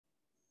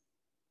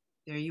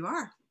There you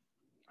are.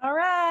 All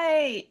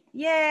right.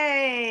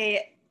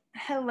 Yay.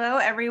 Hello,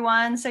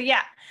 everyone. So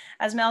yeah,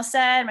 as Mel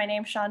said, my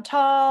name's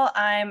Chantal.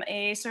 I'm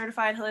a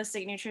certified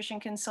holistic nutrition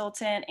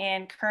consultant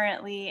and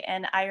currently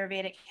an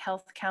Ayurvedic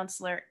health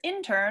counselor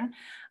intern.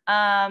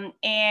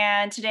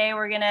 And today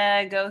we're going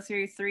to go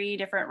through 3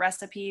 different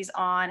recipes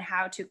on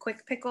how to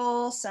quick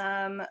pickle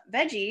some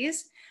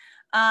veggies.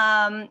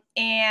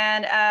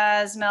 And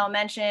as Mel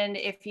mentioned,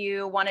 if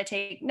you want to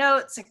take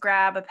notes,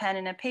 grab a pen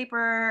and a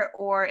paper,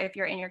 or if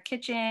you're in your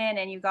kitchen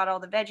and you've got all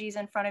the veggies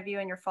in front of you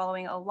and you're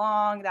following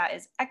along, that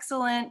is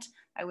excellent.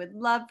 I would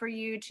love for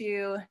you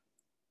to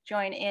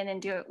join in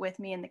and do it with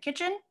me in the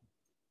kitchen.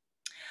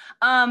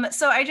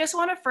 So I just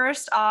want to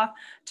first off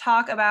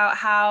talk about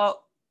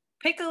how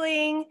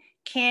pickling,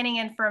 canning,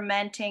 and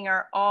fermenting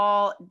are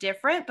all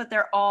different, but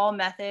they're all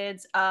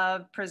methods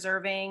of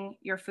preserving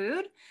your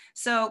food.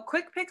 So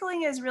quick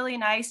pickling is really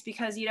nice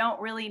because you don't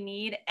really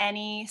need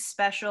any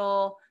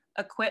special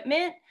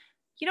equipment.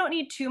 You don't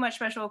need too much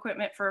special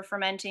equipment for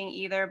fermenting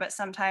either, but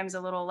sometimes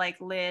a little like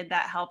lid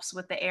that helps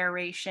with the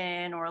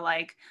aeration, or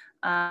like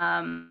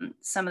some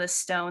of the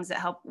stones that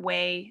help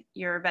weigh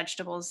your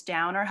vegetables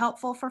down are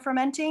helpful for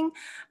fermenting.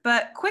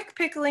 But quick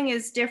pickling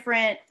is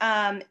different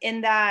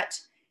in that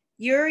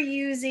you're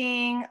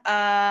using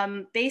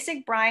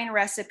basic brine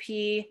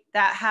recipe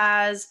that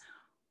has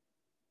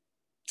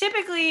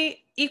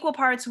typically equal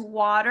parts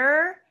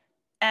water.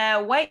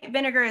 White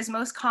vinegar is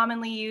most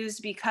commonly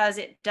used because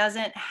it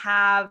doesn't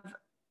have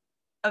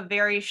a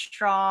very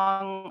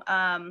strong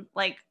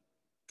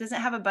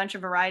doesn't have a bunch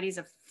of varieties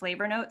of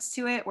flavor notes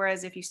to it.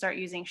 Whereas if you start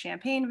using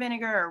champagne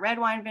vinegar or red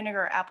wine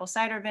vinegar or apple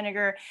cider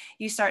vinegar,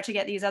 you start to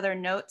get these other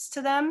notes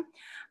to them.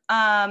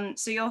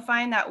 So you'll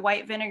find that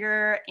white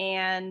vinegar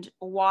and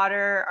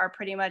water are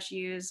pretty much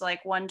used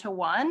like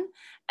 1-to-1,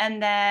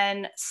 and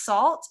then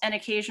salt. And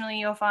occasionally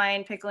you'll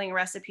find pickling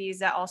recipes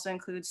that also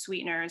include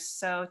sweeteners.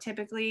 So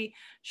typically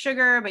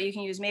sugar, but you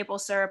can use maple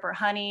syrup or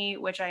honey,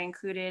 which I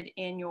included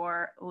in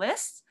your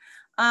list.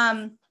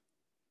 And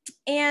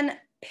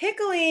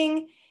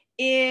pickling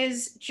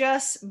is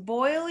just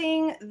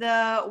boiling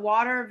the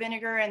water,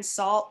 vinegar, and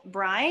salt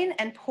brine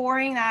and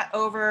pouring that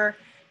over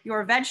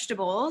your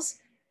vegetables.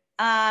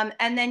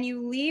 And then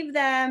you leave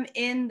them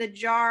in the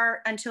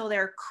jar until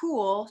they're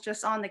cool,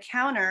 just on the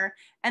counter.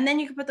 And then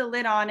you can put the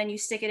lid on and you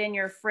stick it in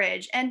your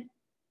fridge. And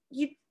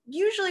you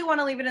usually want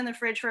to leave it in the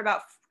fridge for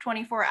about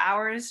 24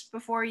 hours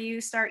before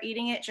you start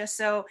eating it, just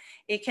so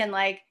it can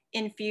like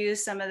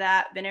infuse some of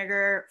that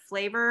vinegar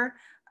flavor.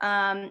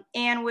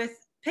 And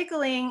with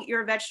pickling,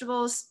 your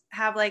vegetables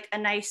have like a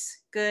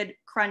nice, good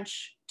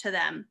crunch to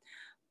them,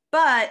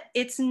 but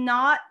it's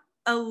not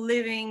a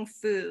living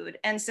food.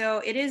 And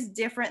so it is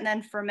different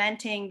than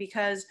fermenting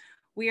because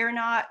we are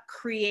not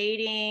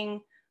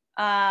creating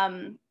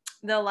the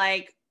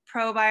like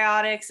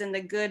probiotics and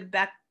the good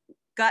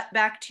gut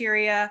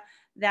bacteria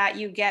that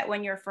you get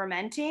when you're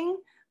fermenting.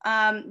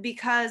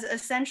 Because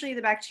essentially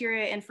the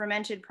bacteria in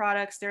fermented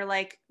products, they're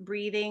like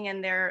breathing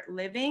and they're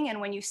living. And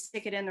when you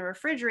stick it in the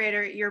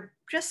refrigerator, you're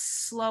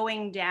just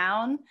slowing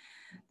down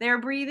their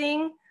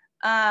breathing.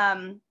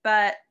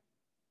 But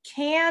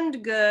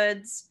canned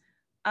goods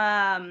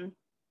can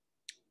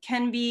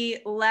be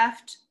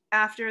left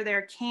after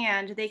they're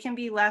canned. They can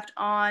be left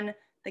on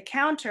the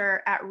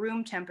counter at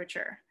room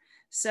temperature.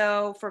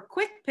 So for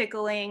quick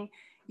pickling,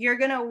 you're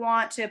going to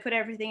want to put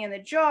everything in the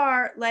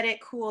jar, let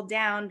it cool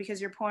down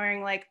because you're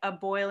pouring like a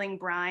boiling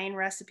brine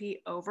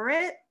recipe over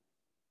it,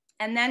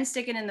 and then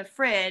stick it in the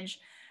fridge.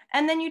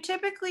 And then you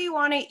typically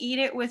want to eat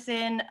it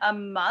within a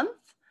month.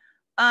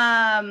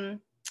 And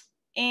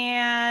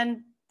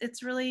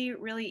it's really,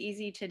 really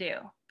easy to do,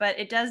 but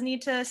it does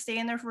need to stay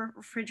in the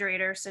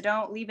refrigerator. So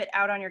don't leave it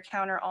out on your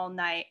counter all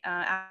night.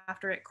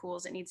 After it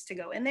cools, it needs to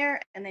go in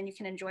there, and then you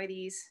can enjoy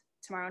these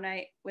tomorrow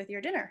night with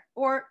your dinner.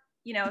 Or,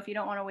 you know, if you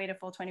don't want to wait a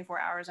full 24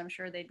 hours, I'm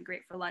sure they'd be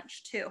great for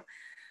lunch too.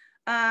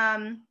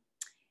 And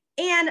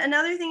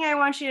another thing I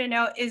want you to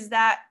know is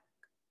that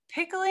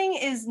pickling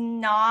is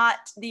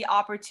not the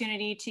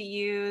opportunity to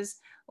use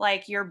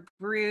like your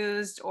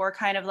bruised or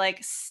kind of like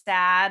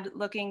sad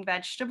looking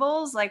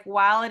vegetables. Like,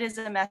 while it is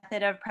a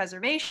method of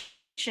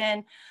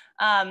preservation,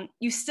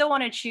 you still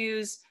want to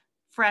choose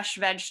fresh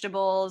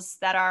vegetables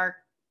that are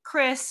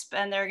crisp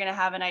and they're going to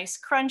have a nice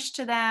crunch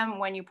to them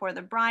when you pour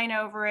the brine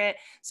over it.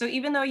 So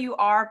even though you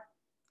are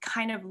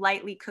kind of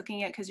lightly cooking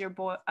it because you're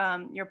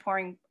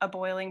pouring a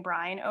boiling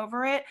brine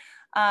over it,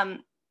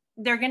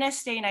 they're gonna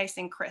stay nice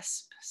and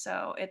crisp.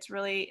 So it's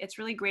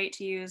really great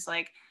to use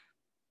like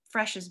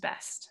fresh is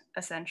best,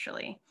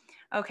 essentially.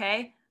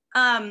 Okay.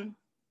 And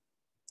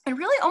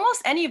really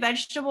almost any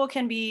vegetable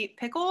can be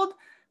pickled.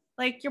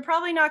 Like, you're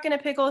probably not going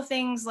to pickle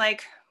things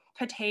like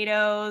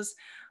potatoes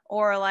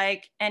or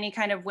like any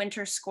kind of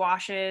winter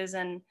squashes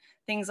and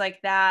things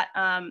like that,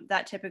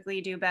 that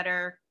typically do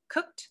better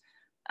cooked.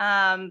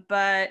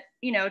 But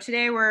you know,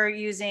 today we're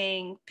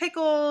using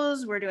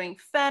pickles, we're doing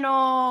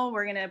fennel,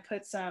 we're gonna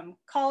put some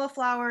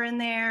cauliflower in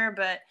there,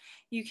 but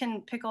you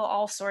can pickle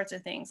all sorts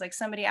of things. Like,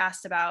 somebody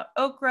asked about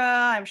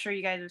okra. I'm sure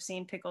you guys have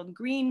seen pickled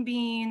green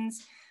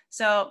beans.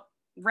 So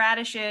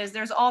radishes.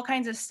 There's all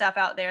kinds of stuff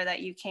out there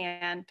that you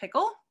can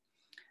pickle.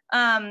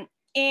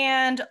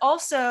 And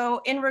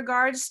also in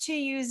regards to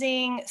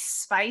using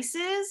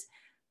spices,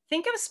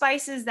 think of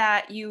spices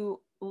that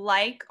you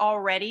like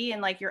already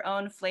in like your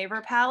own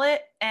flavor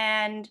palette.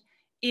 And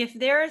if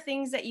there are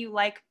things that you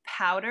like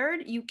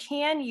powdered, you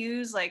can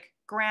use like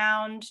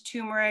ground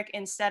turmeric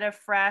instead of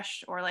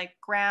fresh, or like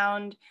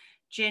ground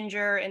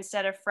ginger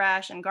instead of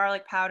fresh, and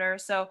garlic powder.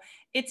 So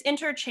it's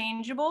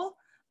interchangeable.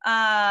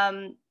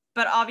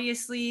 But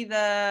obviously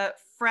the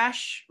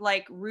fresh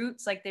like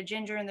roots, like the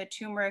ginger and the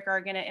turmeric,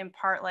 are going to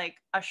impart like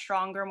a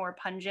stronger, more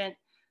pungent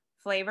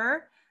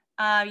flavor.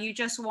 You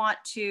just want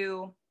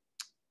to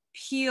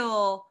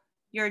peel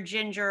your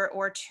ginger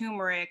or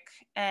turmeric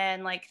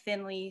and like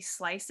thinly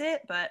slice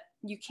it, but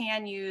you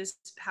can use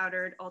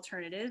powdered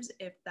alternatives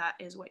if that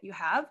is what you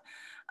have.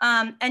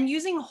 And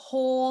using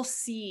whole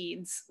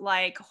seeds,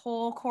 like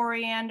whole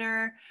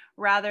coriander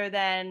rather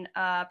than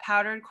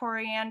powdered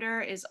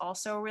coriander, is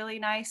also really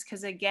nice,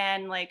 because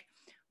again, like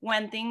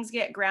when things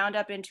get ground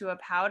up into a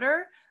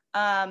powder,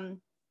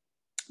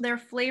 their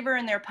flavor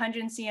and their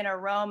pungency and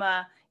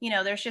aroma, you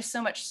know, there's just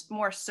so much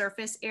more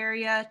surface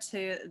area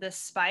to the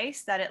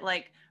spice that it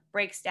like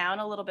breaks down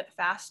a little bit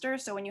faster.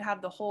 So when you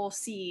have the whole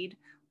seed,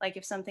 like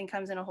if something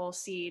comes in a whole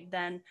seed,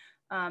 then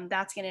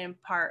that's going to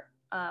impart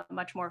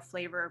much more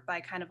flavor by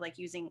kind of like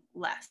using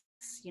less.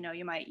 You know,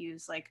 you might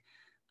use like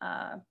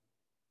 5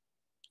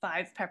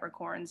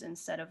 peppercorns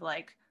instead of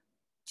like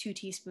 2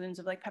 teaspoons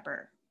of like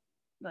pepper,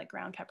 like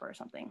ground pepper or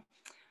something.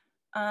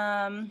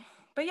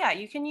 But yeah,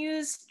 you can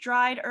use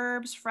dried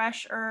herbs,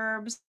 fresh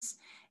herbs.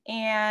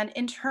 And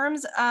in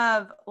terms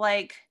of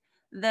like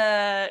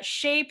the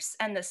shapes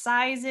and the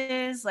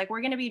sizes, like we're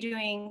going to be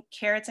doing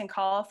carrots and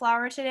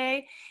cauliflower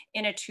today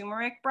in a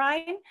turmeric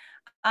brine.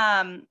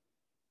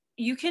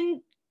 You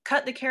can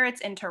cut the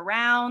carrots into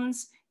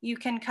rounds. You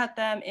can cut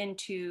them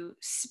into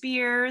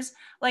spears.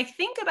 Like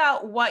think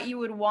about what you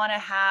would want to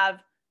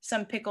have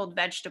some pickled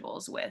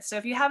vegetables with. So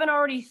if you haven't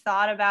already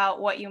thought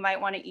about what you might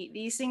want to eat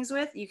these things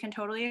with, you can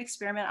totally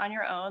experiment on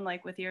your own,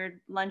 like with your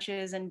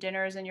lunches and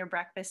dinners and your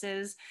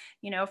breakfasts,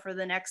 you know, for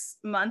the next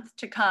month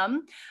to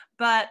come.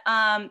 But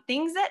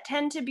things that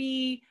tend to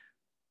be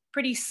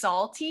pretty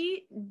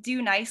salty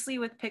do nicely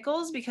with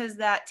pickles, because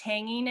that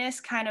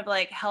tanginess kind of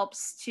like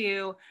helps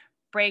to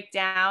break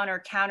down or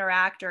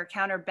counteract or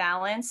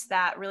counterbalance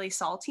that really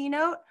salty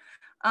note.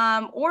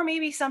 Or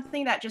maybe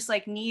something that just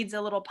like needs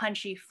a little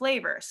punchy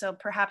flavor. So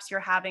perhaps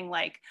you're having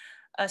like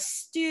a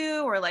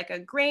stew or like a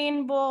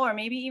grain bowl, or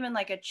maybe even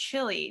like a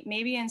chili.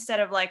 Maybe instead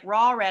of like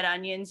raw red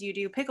onions, you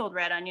do pickled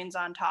red onions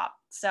on top.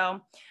 So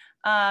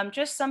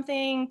just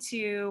something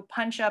to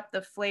punch up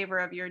the flavor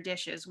of your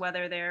dishes,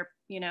 whether they're,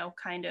 you know,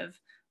 kind of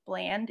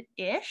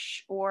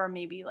bland-ish or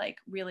maybe like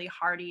really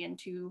hearty and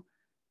too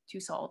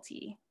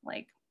salty.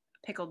 Like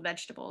pickled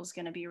vegetable is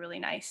going to be really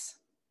nice.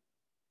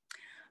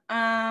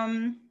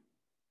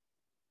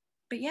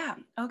 But yeah,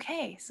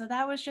 okay, so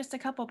that was just a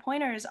couple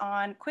pointers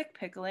on quick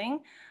pickling.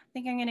 I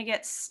think I'm gonna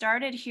get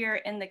started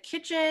here in the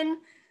kitchen.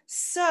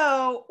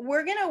 So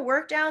we're gonna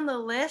work down the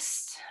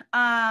list.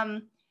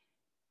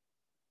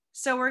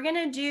 So we're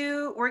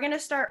gonna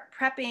start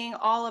prepping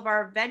all of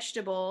our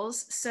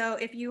vegetables. So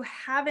if you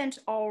haven't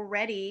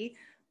already,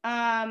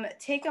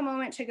 take a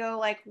moment to go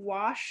like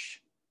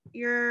wash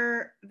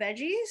your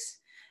veggies.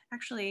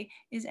 Actually,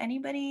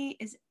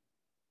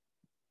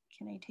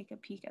 can I take a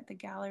peek at the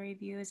gallery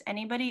view? Is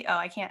anybody, oh,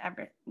 I can't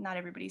ever, not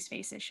everybody's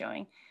face is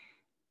showing.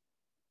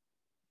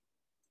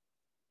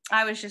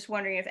 I was just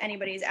wondering if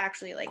anybody's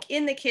actually like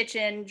in the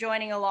kitchen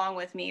joining along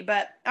with me,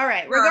 but all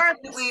right,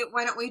 regardless.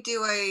 Why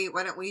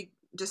don't we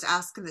just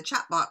ask in the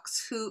chat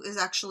box who is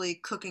actually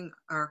cooking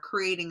or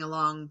creating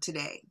along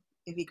today?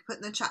 If you could put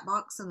in the chat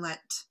box and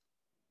let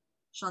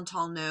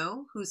Chantal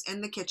know who's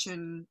in the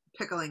kitchen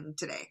pickling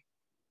today.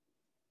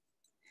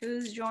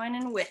 Who's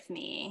joining with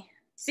me?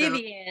 So,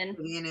 Vivian.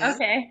 Vivian is.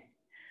 Okay.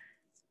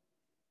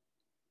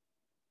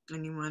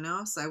 Anyone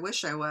else? I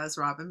wish I was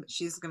Robin, but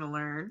she's going to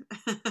learn.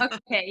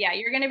 Okay, yeah,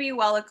 you're going to be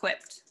well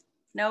equipped.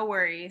 No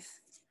worries.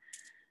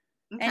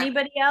 Okay.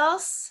 Anybody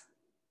else?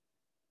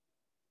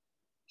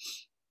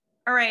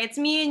 All right, it's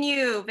me and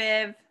you,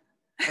 Viv.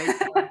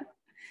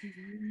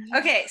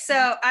 Okay,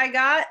 so I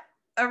got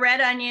a red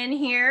onion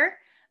here.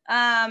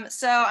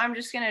 So I'm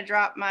just going to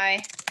drop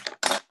my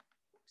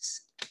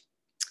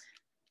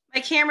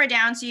camera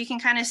down so you can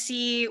kind of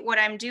see what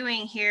I'm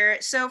doing here.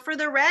 So for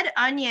the red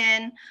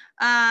onion,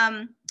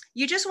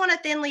 you just want to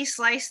thinly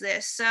slice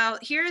this. So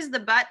here's the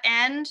butt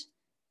end,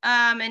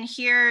 and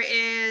here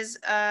is,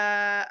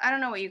 I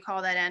don't know what you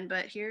call that end,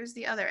 but here's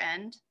the other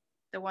end,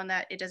 the one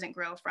that it doesn't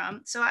grow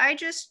from. So I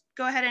just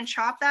go ahead and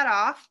chop that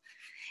off.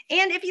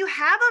 And if you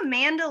have a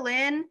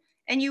mandolin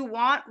and you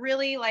want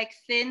really like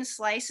thin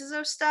slices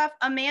of stuff,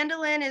 a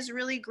mandolin is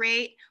really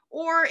great.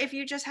 Or if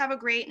you just have a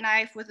great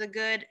knife with a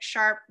good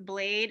sharp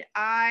blade,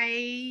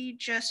 I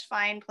just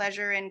find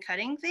pleasure in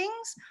cutting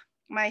things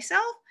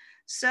myself.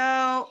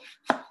 So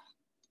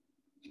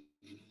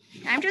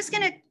I'm just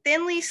gonna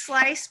thinly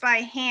slice by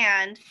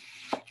hand.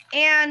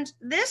 And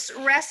this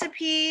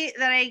recipe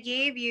that I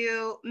gave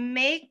you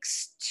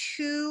makes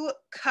 2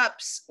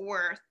 cups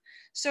worth.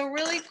 So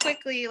really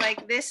quickly,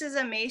 like this is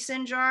a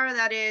mason jar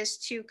that is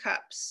 2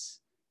 cups.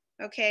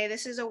 Okay,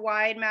 this is a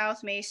wide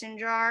mouth mason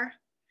jar.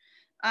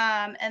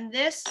 And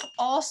this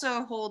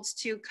also holds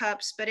 2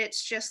 cups, but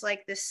it's just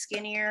like the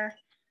skinnier,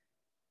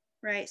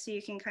 right? So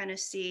you can kind of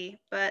see,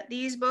 but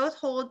these both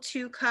hold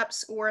 2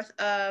 cups worth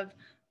of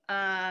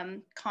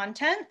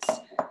contents.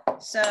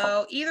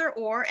 So either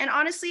or, and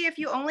honestly, if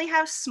you only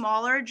have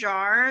smaller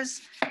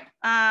jars,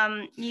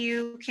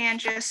 you can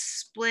just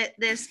split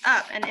this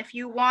up. And if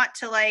you want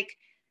to like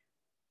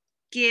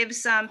give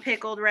some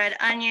pickled red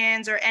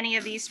onions or any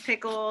of these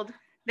pickled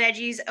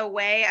veggies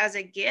away as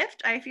a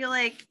gift, I feel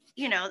like,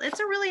 you know, it's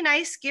a really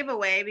nice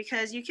giveaway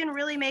because you can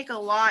really make a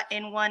lot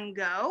in one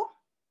go.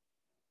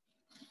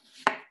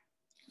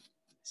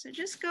 So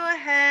just go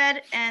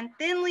ahead and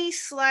thinly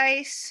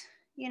slice,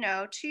 you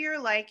know, to your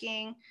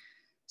liking.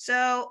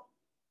 So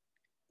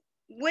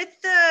with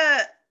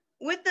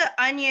the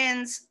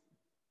onions,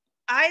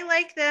 I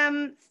like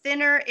them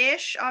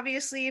thinner-ish.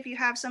 Obviously, if you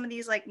have some of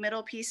these like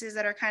middle pieces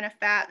that are kind of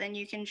fat, then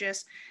you can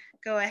just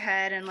go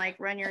ahead and like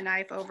run your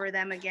knife over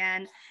them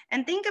again.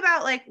 And think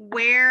about like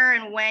where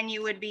and when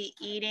you would be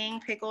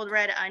eating pickled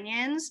red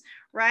onions,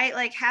 right?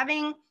 Like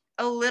having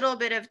a little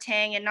bit of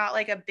tang and not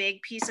like a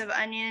big piece of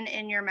onion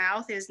in your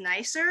mouth is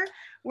nicer.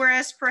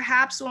 Whereas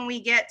perhaps when we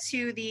get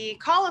to the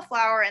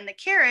cauliflower and the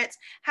carrots,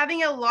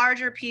 having a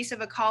larger piece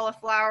of a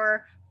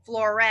cauliflower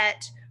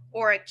floret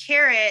or a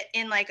carrot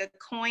in like a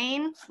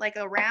coin, like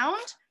a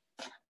round,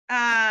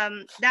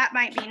 that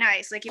might be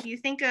nice. Like if you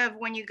think of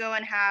when you go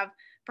and have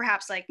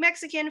perhaps like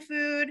Mexican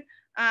food,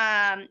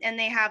 and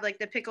they have like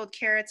the pickled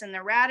carrots and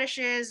the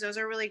radishes, those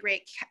are really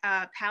great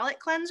palate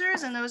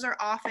cleansers, and those are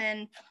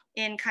often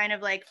in kind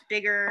of like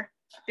bigger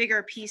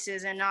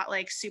pieces and not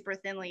like super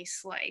thinly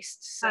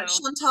sliced. So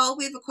Chantal,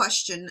 we have a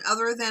question.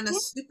 Other than a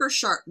super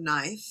sharp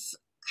knife,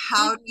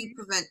 how do you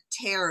prevent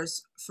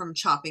tears from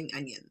chopping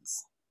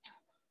onions?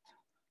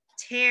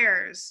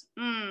 Tears.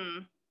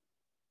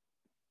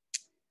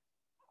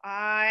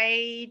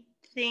 I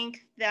think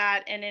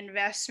that an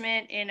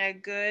investment in a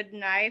good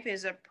knife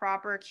is a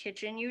proper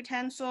kitchen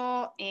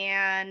utensil.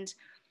 And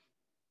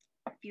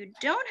if you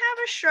don't have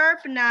a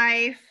sharp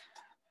knife,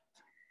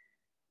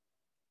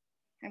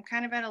 I'm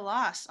kind of at a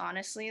loss,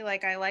 honestly.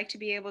 Like I like to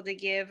be able to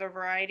give a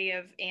variety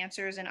of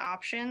answers and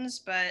options,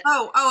 but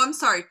I'm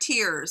sorry,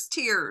 tears.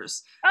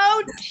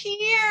 Oh,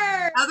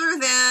 tears. Other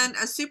than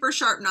a super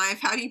sharp knife,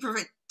 how do you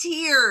prevent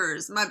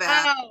tears? My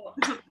bad.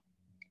 Oh.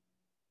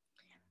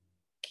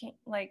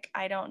 Like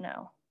I don't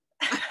know.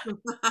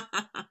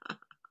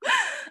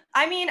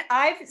 I mean,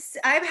 I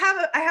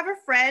have a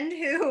friend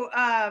who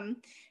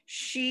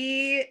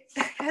she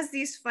has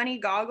these funny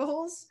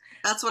goggles.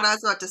 That's what I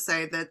was about to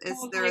say. That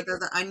it's they're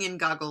the onion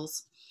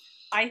goggles.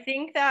 I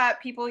think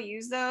that people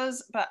use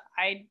those, but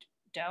I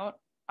don't,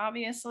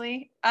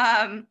 obviously.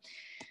 Yeah,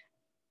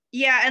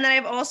 and then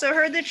I've also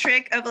heard the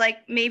trick of like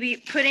maybe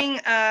putting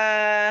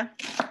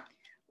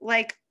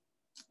like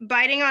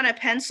biting on a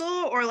pencil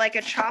or like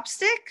a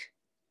chopstick.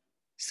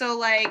 So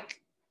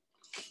like,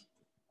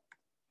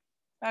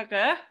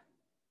 okay,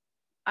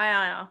 I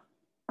don't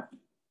know.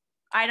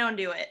 I don't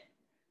do it.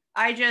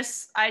 I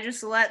just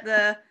let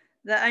the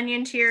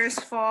onion tears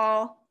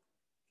fall.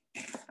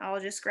 I'll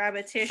just grab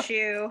a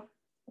tissue.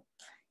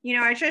 You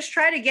know, I just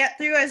try to get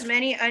through as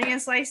many onion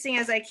slicing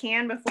as I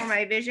can before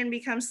my vision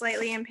becomes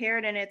slightly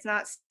impaired and it's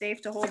not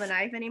safe to hold a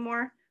knife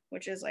anymore,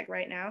 which is like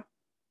right now.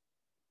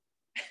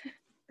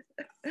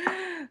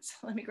 So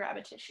let me grab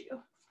a tissue.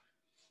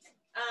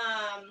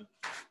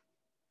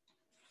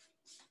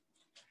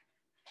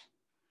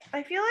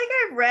 I feel like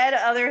I've read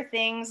other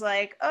things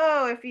like,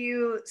 oh, if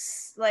you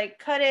like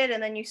cut it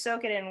and then you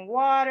soak it in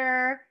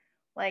water,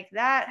 like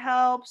that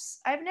helps.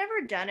 I've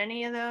never done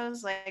any of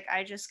those. Like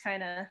I just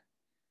kind of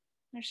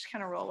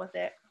roll with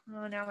it.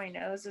 Oh, now my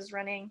nose is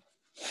running.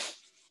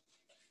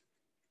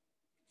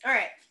 All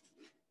right.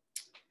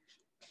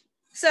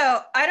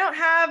 So I don't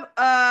have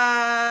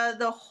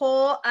the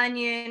whole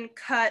onion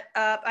cut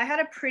up. I had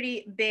a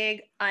pretty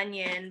big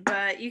onion,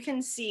 but you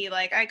can see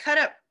like I cut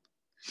up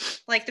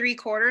like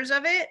 3/4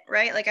 of it,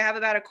 right? Like I have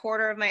about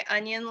 1/4 of my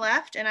onion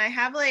left, and I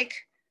have like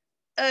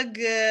a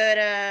good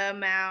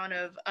amount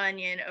of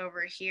onion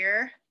over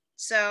here.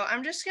 So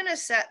I'm just gonna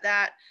set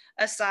that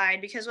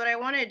aside because what I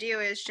want to do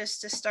is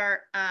just to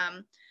start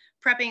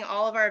prepping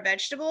all of our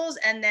vegetables,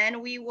 and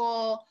then we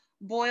will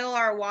boil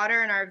our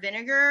water and our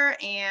vinegar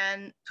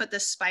and put the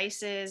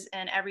spices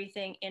and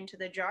everything into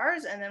the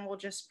jars, and then we'll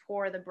just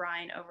pour the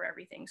brine over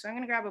everything. So I'm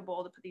gonna grab a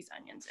bowl to put these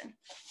onions in.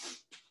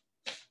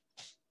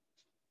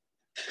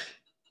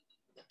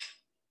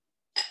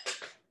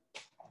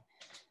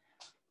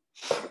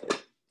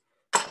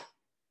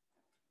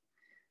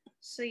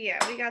 So yeah,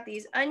 we got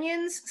these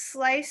onions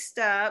sliced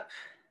up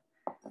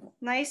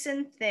nice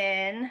and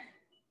thin.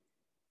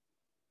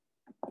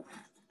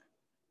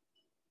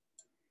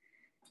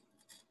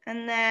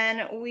 And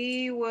then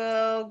we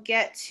will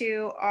get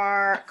to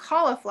our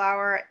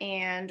cauliflower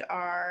and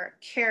our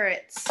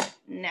carrots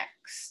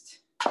next.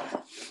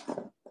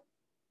 All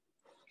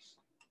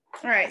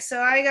right,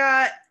 so I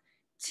got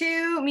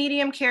 2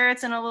 medium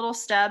carrots and a little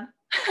stub,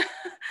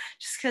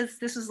 just because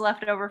this was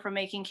left over from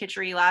making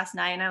khichdi last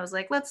night, and I was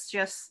like, let's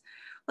just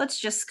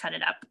cut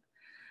it up.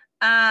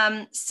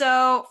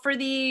 So for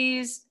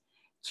these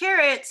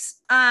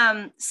carrots,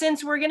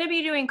 since we're going to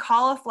be doing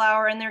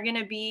cauliflower and they're going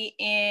to be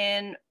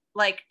in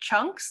like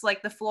chunks,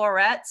 like the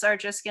florets are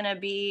just going to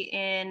be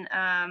in,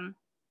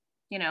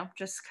 you know,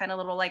 just kind of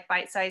little like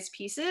bite-sized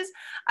pieces.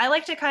 I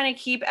like to kind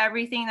of keep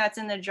everything that's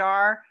in the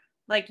jar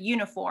like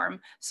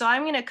uniform. So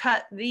I'm going to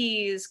cut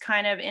these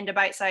kind of into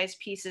bite-sized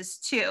pieces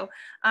too.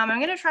 I'm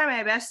going to try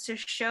my best to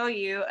show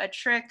you a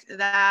trick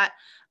that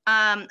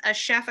a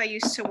chef I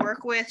used to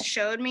work with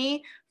showed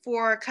me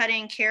for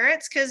cutting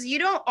carrots, because you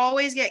don't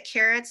always get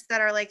carrots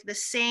that are like the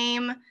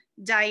same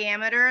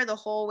diameter the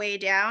whole way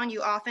down.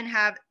 You often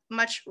have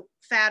much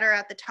fatter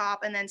at the top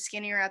and then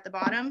skinnier at the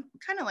bottom,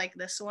 kind of like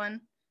this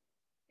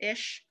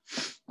one-ish.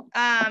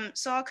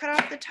 So I'll cut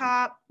off the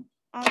top.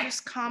 I'll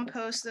just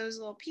compost those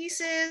little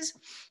pieces.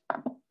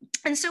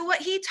 And so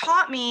what he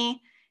taught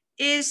me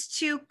is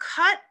to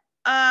cut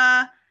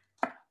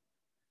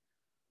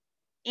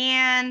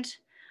and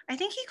I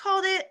think he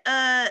called it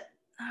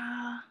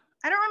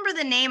I don't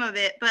remember the name of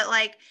it, but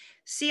like,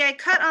 see, I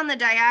cut on the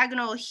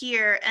diagonal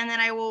here and then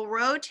I will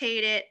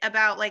rotate it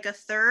about like a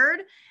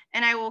third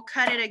and I will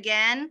cut it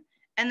again.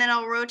 And then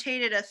I'll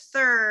rotate it a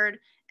third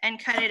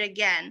and cut it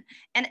again.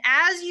 And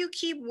as you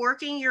keep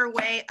working your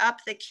way up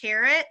the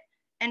carrot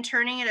and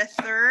turning it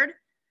a third,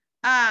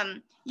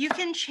 you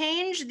can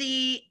change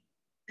the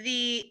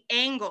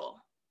angle,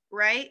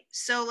 right?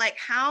 So like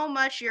how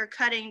much you're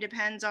cutting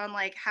depends on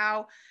like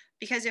how,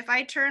 because if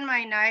I turn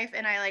my knife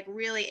and I like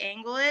really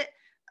angle it,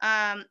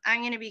 I'm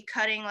going to be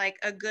cutting like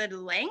a good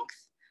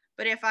length.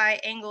 But if I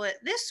angle it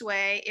this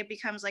way, it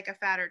becomes like a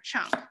fatter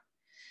chunk.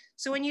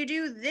 So when you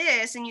do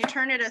this and you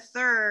turn it a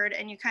third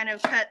and you kind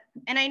of cut,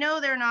 and I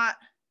know they're not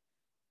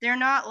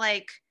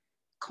like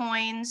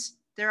coins,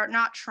 they're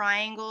not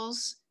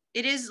triangles.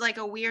 It is like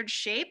a weird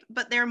shape,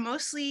 but they're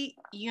mostly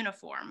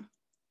uniform.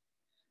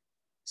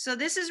 So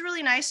this is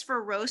really nice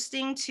for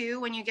roasting too,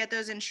 when you get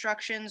those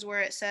instructions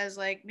where it says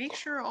like, make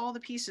sure all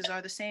the pieces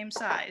are the same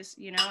size,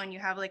 you know, and you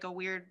have like a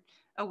weird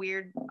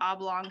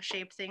oblong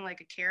shaped thing like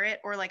a carrot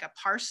or like a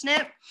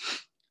parsnip.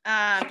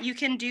 You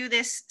can do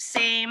this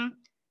same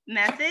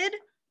method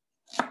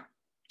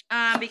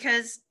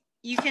because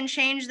you can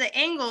change the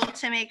angle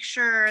to make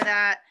sure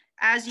that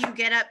as you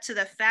get up to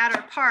the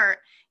fatter part,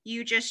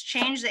 you just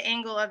change the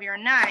angle of your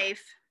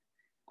knife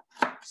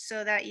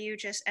so that you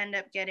just end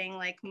up getting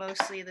like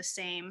mostly the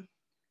same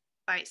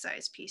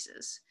bite-sized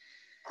pieces.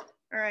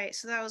 All right,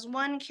 so that was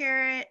one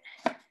carrot.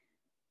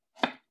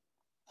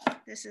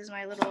 This is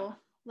my little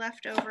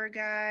leftover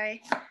guy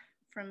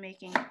from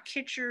making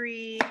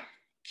khichdi.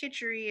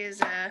 Khichdi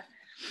is a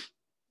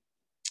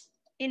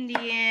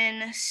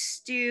Indian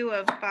stew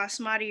of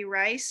basmati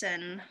rice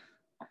and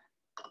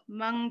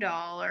mung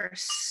dal or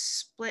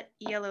split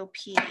yellow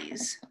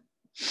peas.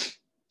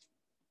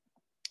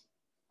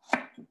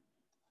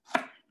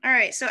 All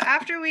right, so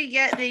after we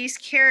get these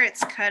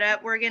carrots cut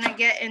up, we're gonna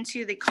get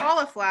into the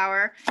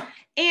cauliflower.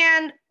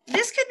 And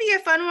this could be a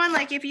fun one,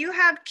 like if you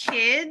have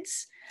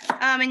kids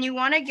and you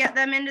wanna get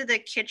them into the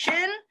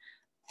kitchen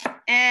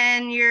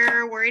and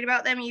you're worried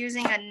about them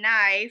using a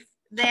knife,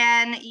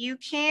 then you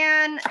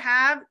can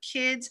have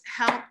kids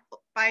help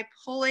by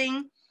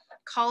pulling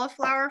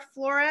cauliflower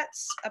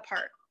florets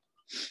apart.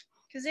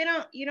 Because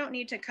you don't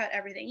need to cut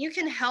everything. You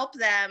can help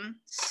them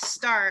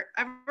start.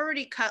 I've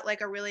already cut like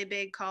a really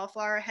big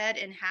cauliflower head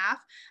in half.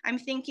 I'm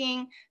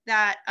thinking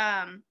that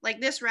like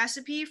this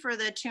recipe for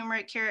the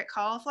turmeric carrot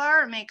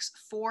cauliflower makes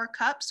 4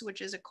 cups,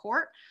 which is a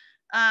quart.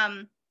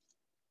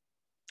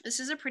 This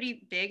is a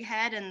pretty big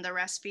head and the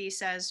recipe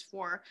says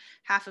for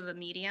half of a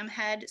medium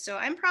head. So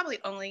I'm probably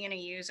only going to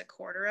use a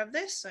quarter of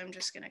this. So I'm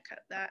just going to cut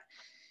that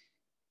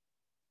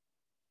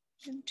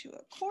into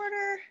a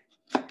quarter.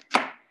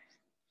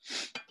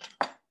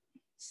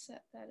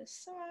 Set that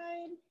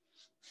aside.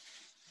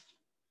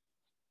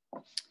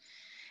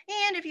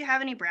 And if you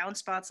have any brown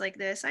spots like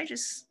this, I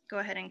just go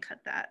ahead and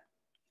cut that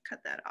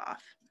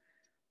off.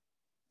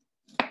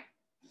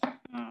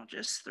 I'll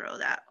just throw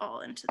that all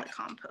into the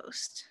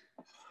compost.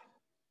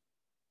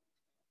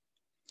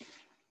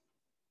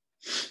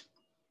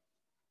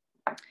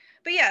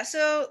 But yeah,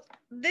 so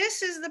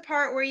this is the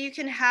part where you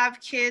can have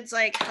kids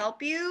like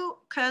help you,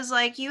 because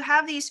like you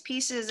have these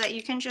pieces that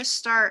you can just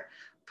start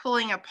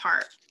pulling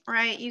apart,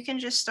 right? You can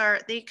just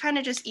start, they kind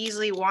of just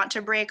easily want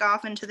to break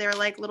off into their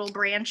like little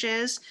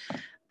branches,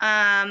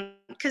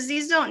 because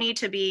these don't need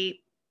to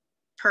be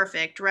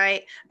perfect,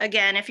 right?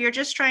 Again, if you're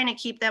just trying to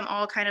keep them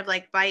all kind of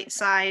like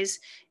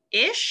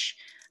bite-size-ish,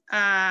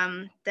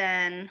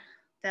 then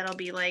that'll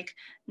be like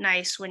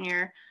nice when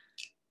you're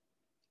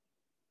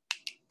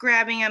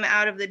grabbing them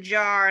out of the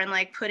jar and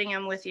like putting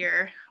them with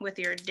your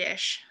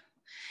dish.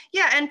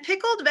 Yeah, and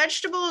pickled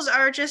vegetables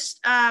are just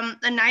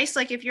a nice,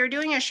 like if you're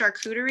doing a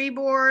charcuterie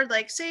board,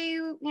 like say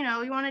you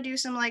know you want to do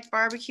some like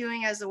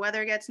barbecuing as the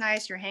weather gets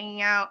nice, you're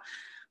hanging out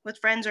with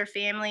friends or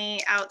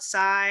family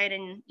outside,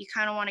 and you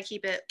kind of want to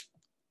keep it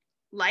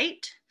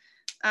light,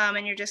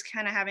 and you're just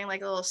kind of having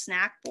like a little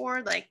snack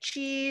board, like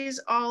cheese,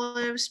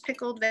 olives,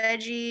 pickled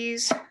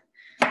veggies,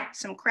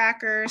 some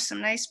crackers,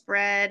 some nice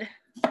bread.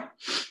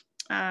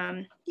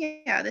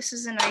 Yeah, this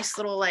is a nice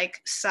little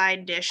like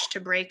side dish to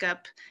break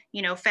up,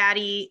 you know,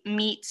 fatty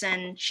meats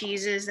and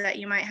cheeses that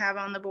you might have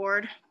on the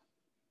board.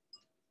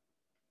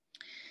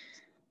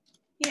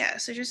 Yeah,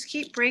 so just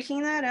keep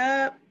breaking that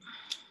up,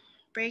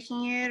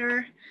 breaking it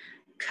or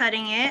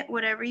cutting it,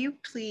 whatever you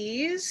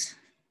please.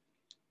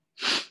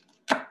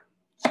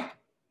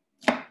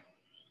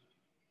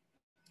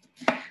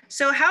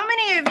 So how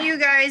many of you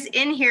guys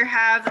in here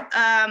have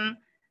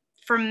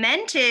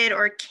fermented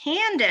or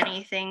canned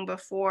anything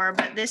before,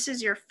 but this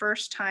is your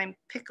first time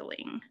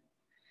pickling?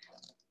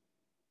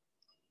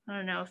 I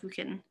don't know if we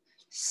can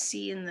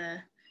see in the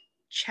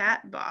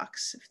chat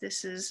box if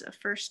this is a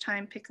first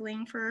time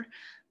pickling for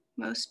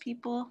most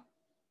people.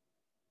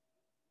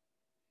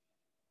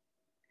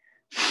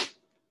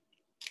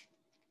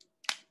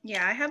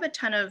 Yeah, I have a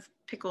ton of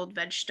pickled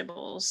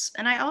vegetables,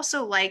 and I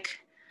also like,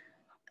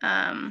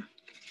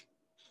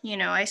 you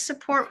know, I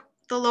support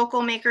the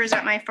local makers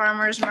at my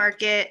farmer's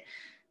market.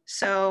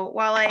 So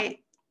while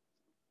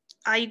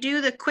I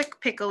do the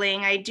quick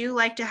pickling, I do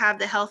like to have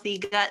the healthy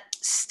gut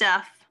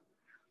stuff.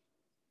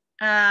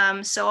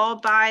 So I'll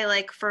buy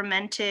like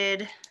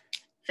fermented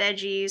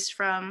veggies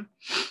from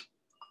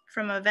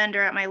a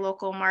vendor at my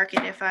local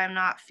market if I'm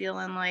not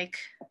feeling like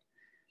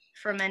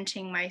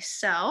fermenting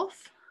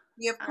myself.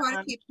 You have quite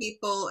a few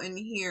people in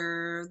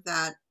here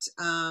that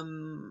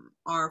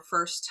are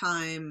first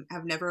time,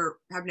 have never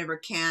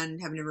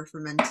canned, have never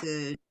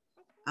fermented,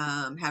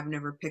 have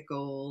never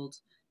pickled.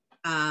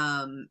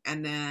 And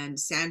then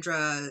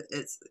Sandra,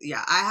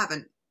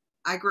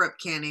 I grew up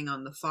canning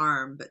on the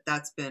farm, but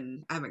I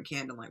haven't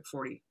canned in like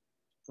 40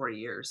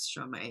 years,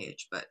 showing my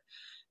age, but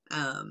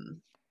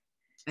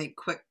I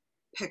quick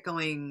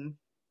pickling.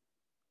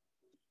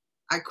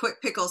 I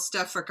quick pickle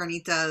stuff for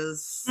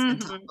carnitas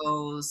and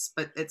tacos,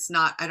 but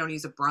I don't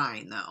use a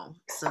brine though.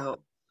 So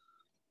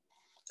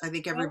I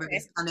think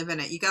everybody's kind of in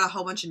it. You got a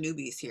whole bunch of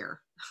newbies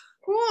here.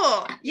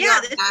 Cool. Yeah.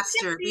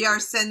 Master, be our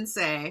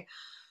sensei.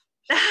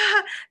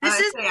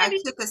 I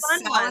took a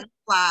salad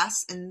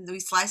class and we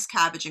sliced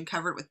cabbage and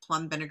covered it with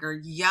plum vinegar.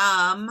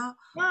 Yum.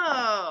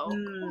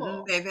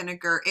 Cool.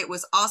 Vinegar. It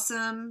was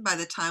awesome by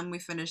the time we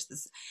finished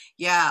this.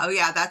 Yeah. Oh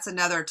yeah. That's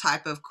another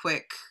type of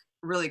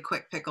really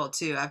quick pickle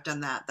too. I've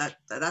done that.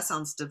 That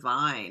sounds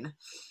divine.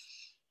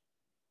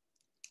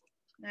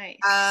 Nice.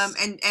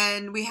 And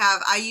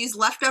I use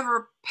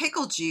leftover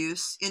pickle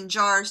juice in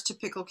jars to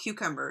pickle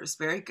cucumbers.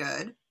 Very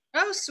good.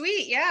 Oh,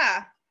 sweet.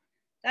 Yeah.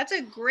 That's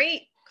a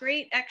great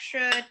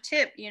extra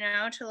tip, you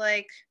know, to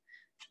like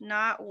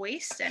not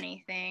waste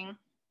anything.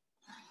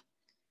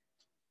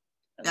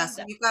 Yeah,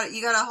 so you got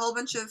a whole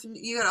bunch of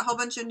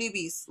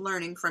newbies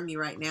learning from you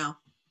right now.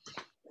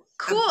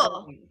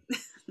 Cool.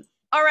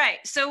 All right,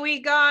 so we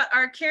got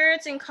our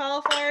carrots and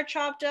cauliflower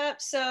chopped up.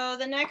 So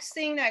the next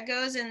thing that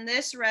goes in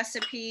this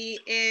recipe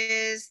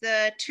is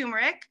the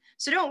turmeric.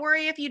 So don't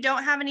worry if you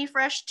don't have any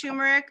fresh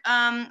turmeric.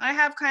 I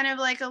have kind of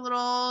like a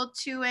little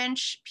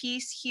 2-inch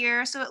piece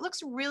here. So it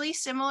looks really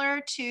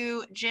similar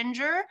to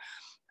ginger.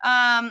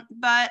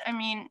 But I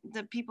mean,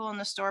 the people in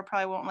the store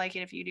probably won't like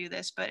it if you do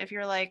this. But if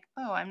you're like,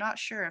 oh, I'm not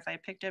sure if I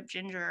picked up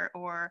ginger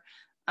or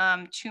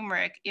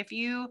turmeric, if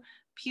you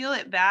peel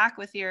it back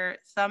with your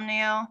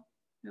thumbnail,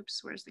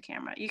 oops, where's the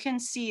camera? You can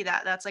see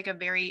that that's like a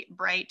very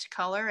bright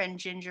color, and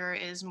ginger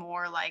is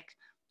more like,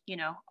 you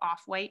know,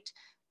 off-white.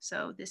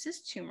 So this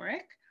is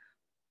turmeric.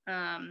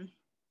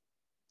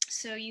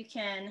 So you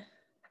can,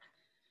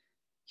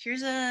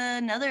 here's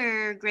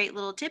another great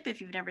little tip if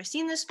you've never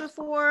seen this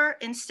before.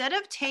 Instead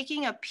of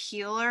taking a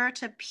peeler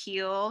to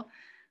peel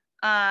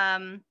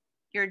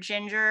your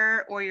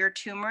ginger or your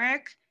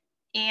turmeric,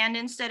 and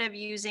instead of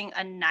using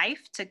a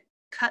knife to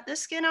cut the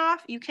skin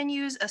off, you can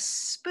use a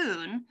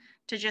spoon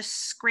to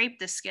just scrape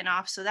the skin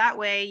off. So that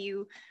way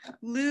you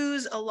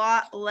lose a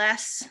lot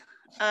less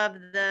of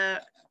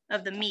the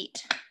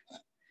meat.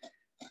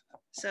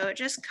 So it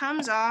just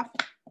comes off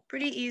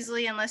pretty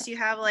easily unless you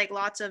have like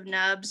lots of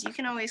nubs. You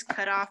can always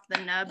cut off the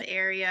nub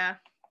area.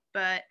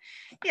 But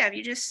yeah, if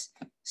you just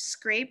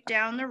scrape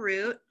down the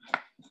root.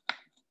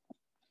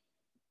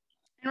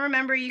 And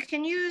remember, you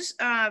can use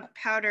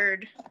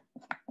powdered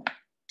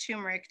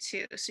turmeric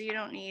too. So you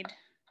don't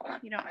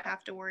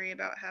have to worry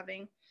about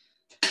having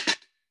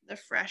the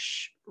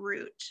fresh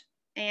root.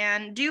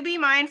 And do be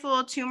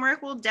mindful,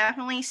 turmeric will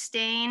definitely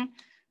stain.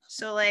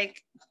 So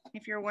like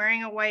if you're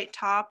wearing a white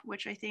top,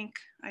 which I think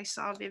I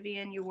saw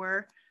Vivian you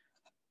were,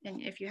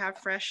 and if you have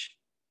fresh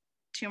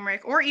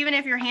turmeric, or even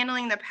if you're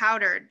handling the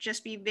powder,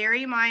 just be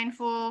very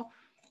mindful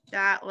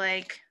that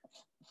like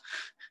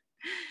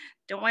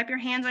don't wipe your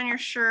hands on your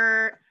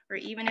shirt, or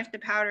even if the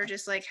powder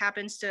just like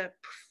happens to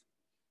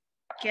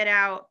get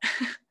out,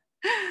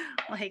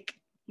 Like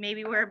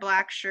maybe wear a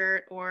black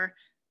shirt or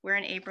wear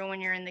an apron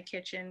when you're in the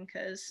kitchen,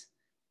 because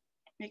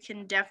it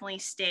can definitely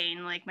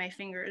stain. Like my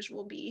fingers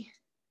will be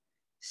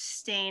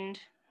stained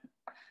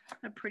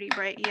a pretty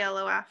bright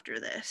yellow after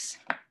this.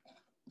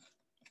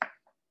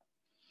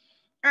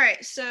 All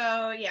right,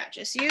 so yeah,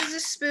 just use the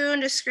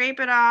spoon to scrape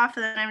it off,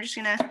 and then I'm just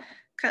gonna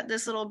cut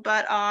this little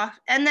butt off.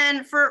 And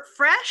then for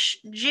fresh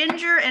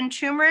ginger and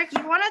turmeric,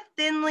 you wanna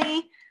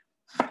thinly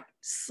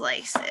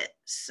slice it.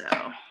 So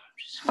I'm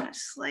just gonna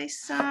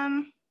slice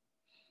some.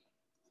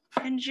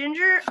 And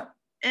ginger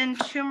and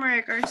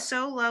turmeric are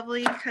so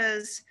lovely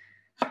because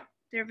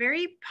they're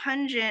very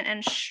pungent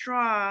and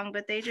strong,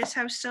 but they just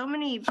have so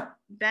many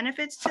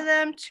benefits to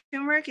them.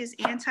 Turmeric is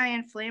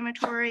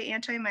anti-inflammatory,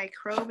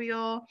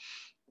 antimicrobial,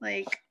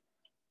 like,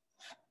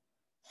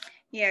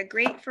 yeah,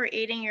 great for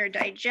aiding your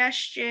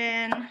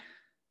digestion.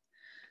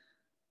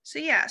 So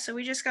yeah, so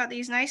we just got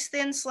these nice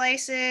thin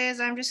slices.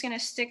 I'm just gonna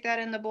stick that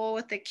in the bowl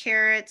with the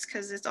carrots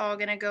because it's all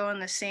gonna go in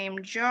the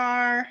same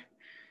jar.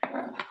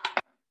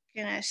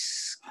 Gonna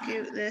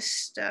scoot this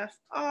stuff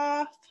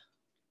off.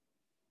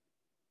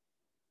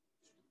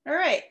 All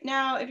right,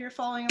 now if you're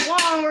following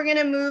along, we're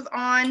gonna move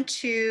on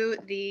to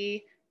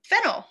the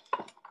fennel.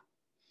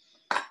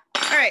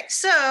 All right,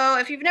 so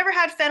if you've never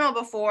had fennel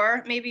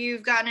before, maybe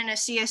you've gotten in a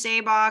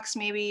CSA box,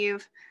 maybe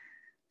you've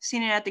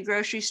seen it at the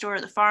grocery store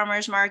or the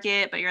farmer's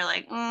market, but you're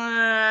like,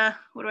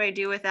 what do I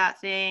do with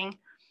that thing?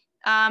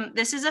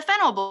 This is a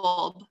fennel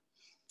bulb.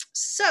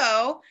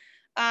 So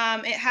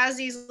it has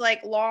these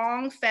like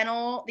long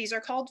fennel, these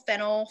are called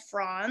fennel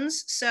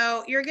fronds.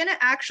 So you're gonna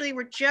actually,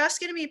 we're just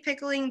gonna be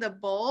pickling the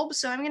bulb.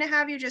 So I'm gonna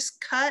have you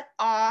just cut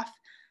off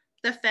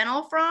the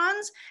fennel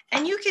fronds,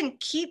 and you can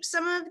keep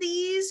some of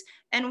these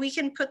and we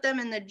can put them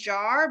in the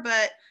jar,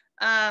 but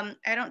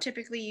I don't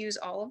typically use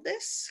all of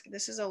this.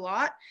 This is a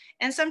lot.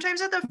 And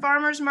sometimes at the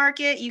farmer's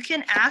market, you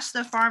can ask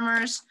the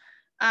farmers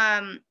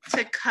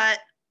to cut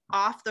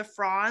off the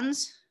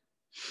fronds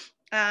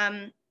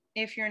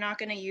if you're not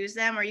gonna use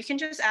them, or you can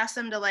just ask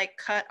them to like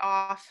cut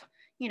off,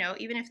 you know,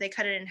 even if they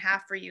cut it in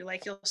half for you,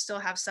 like you'll still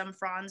have some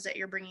fronds that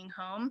you're bringing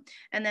home,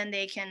 and then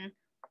they can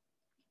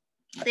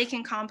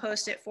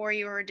compost it for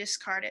you or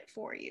discard it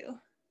for you.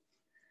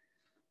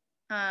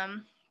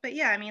 But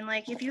yeah, I mean,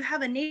 like if you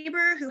have a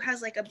neighbor who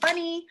has like a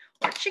bunny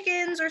or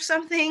chickens or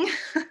something,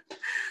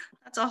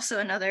 that's also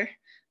another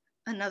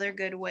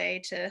good way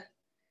to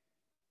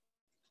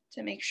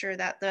make sure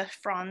that the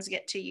fronds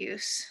get to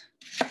use.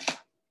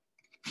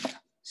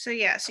 So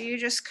yeah, so you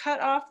just cut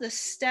off the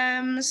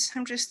stems.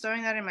 I'm just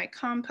throwing that in my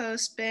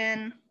compost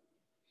bin.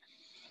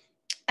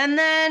 And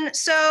then,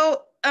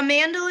 so a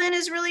mandolin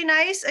is really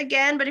nice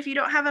again, but if you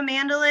don't have a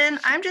mandolin,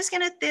 I'm just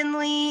gonna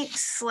thinly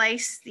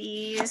slice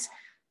these.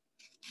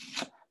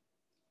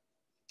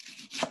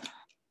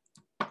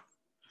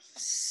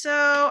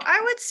 So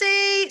I would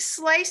say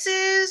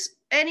slices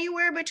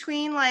anywhere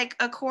between like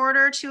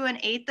 1/4 to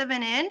 1/8 of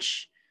an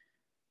inch.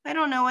 I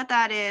don't know what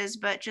that is,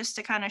 but just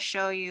to kind of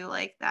show you,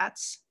 like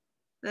that's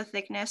the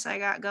thickness I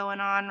got going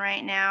on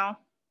right now.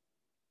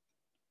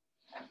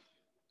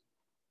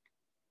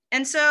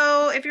 And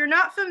so if you're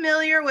not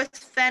familiar with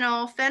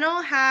fennel,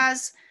 fennel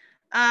has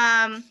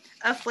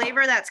a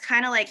flavor that's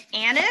kind of like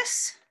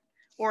anise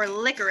or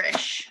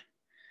licorice.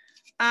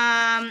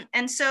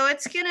 And so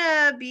it's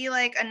gonna be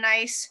like a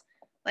nice,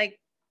 like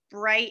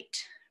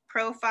bright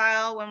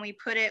profile when we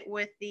put it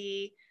with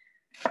the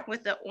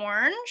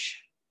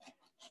orange.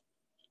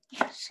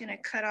 I'm just gonna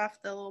cut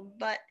off the little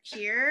butt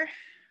here.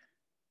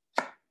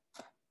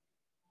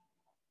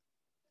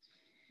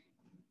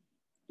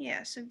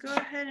 Yeah, so go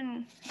ahead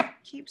and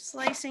keep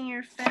slicing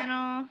your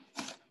fennel.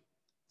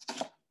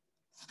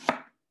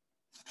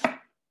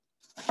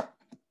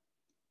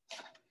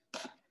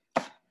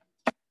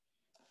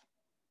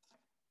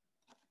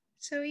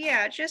 So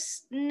yeah,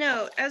 just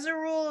note, as a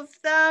rule of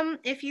thumb,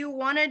 if you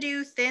want to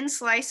do thin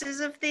slices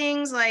of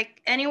things,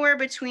 like anywhere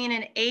between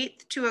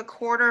 1/8 to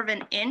 1/4 of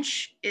an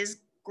inch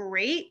is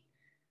great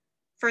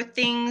for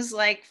things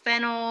like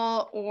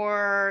fennel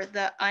or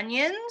the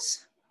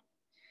onions.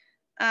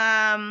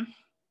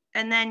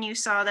 And then you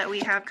saw that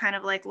we have kind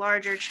of like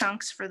larger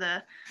chunks for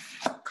the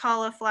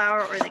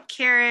cauliflower or the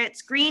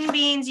carrots. Green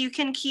beans you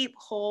can keep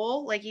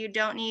whole, like you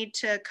don't need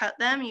to cut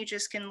them, you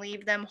just can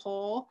leave them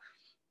whole.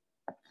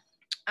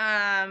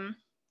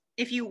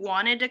 If you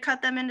wanted to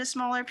cut them into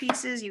smaller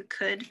pieces, you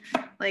could,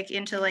 like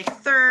into like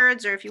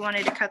thirds, or if you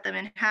wanted to cut them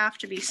in half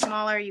to be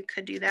smaller, you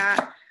could do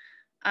that.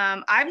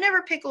 I've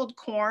never pickled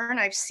corn.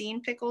 I've seen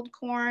pickled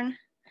corn.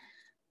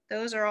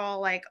 Those are all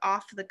like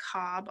off the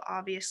cob,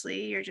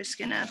 obviously. You're just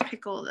gonna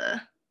pickle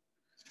the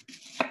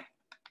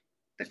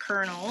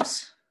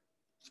kernels.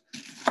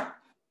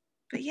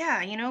 But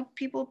yeah, you know,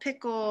 people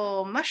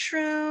pickle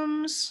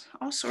mushrooms,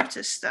 all sorts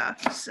of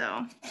stuff.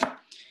 So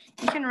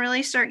you can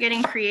really start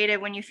getting creative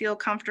when you feel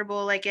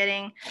comfortable, like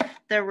getting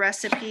the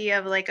recipe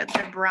of like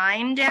the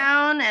brine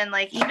down. And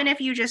like, even if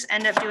you just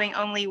end up doing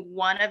only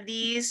one of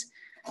these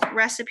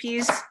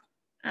recipes,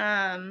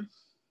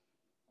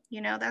 you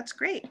know, that's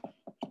great.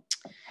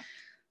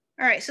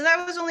 All right, so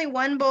that was only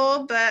one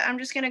bowl, but I'm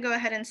just gonna go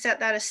ahead and set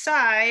that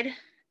aside.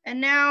 And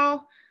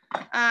now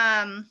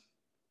I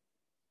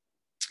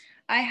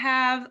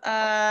have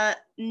a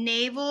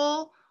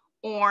navel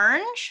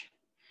orange.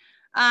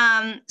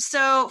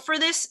 So for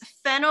this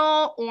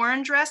fennel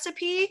orange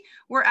recipe,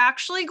 we're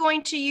actually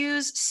going to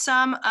use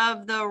some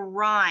of the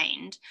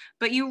rind,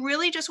 but you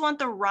really just want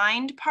the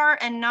rind part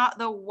and not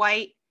the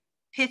white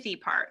pithy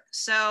part.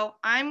 So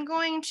I'm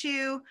going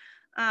to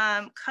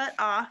cut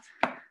off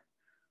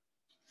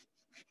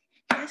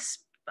this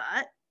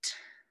butt.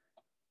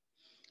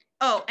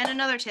 Oh, and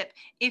another tip,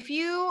 if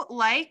you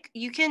like,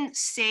 you can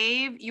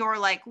save your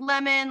like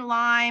lemon,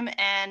 lime,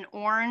 and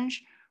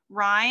orange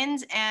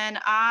rinds, and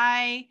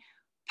I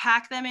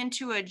pack them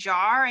into a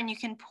jar and you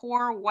can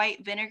pour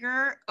white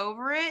vinegar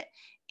over it,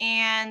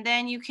 and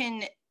then you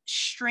can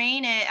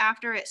strain it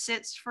after it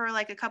sits for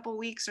like a couple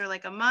weeks or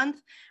like a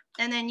month,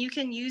 and then you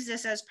can use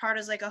this as part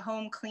of like a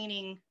home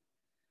cleaning,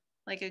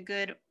 like a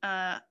good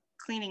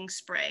cleaning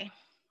spray,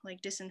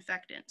 like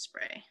disinfectant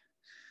spray.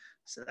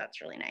 So that's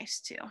really nice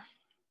too.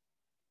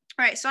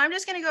 All right, so I'm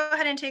just gonna go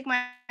ahead and take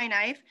my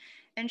knife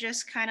and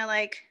just kind of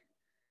like,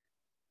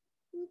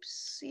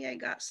 oops, see, I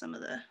got some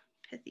of the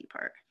pithy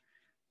part.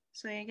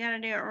 So you gotta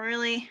do it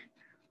really,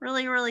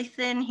 really, really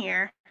thin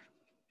here.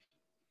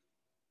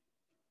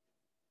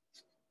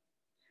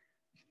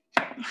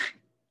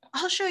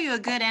 I'll show you a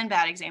good and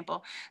bad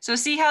example. So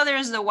see how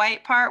there's the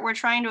white part? We're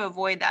trying to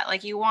avoid that.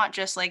 Like you want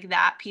just like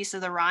that piece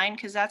of the rind,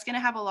 because that's gonna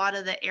have a lot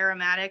of the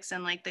aromatics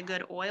and like the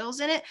good oils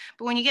in it.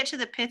 But when you get to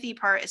the pithy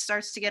part, it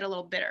starts to get a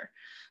little bitter.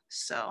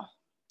 So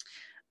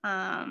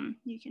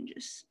you can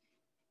just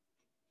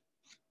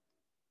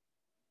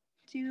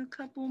do a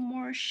couple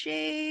more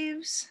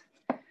shaves.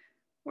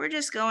 We're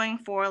just going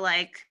for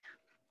like,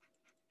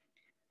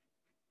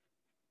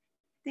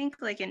 I think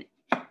like an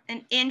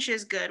inch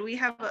is good. We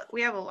have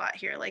a lot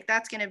here. Like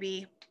that's gonna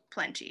be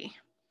plenty.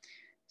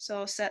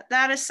 So set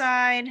that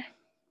aside.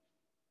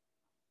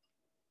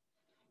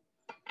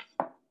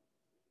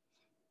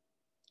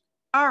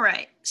 All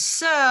right,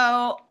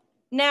 so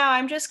now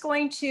I'm just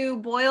going to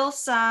boil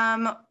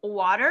some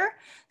water.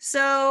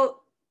 So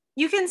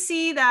you can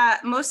see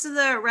that most of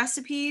the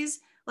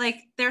recipes,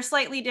 like they're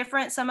slightly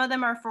different. Some of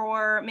them are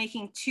for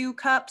making 2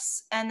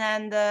 cups, and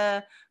then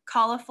the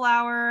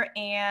cauliflower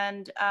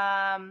and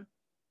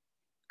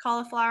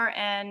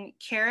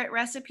carrot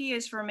recipe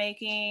is for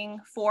making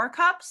 4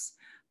 cups,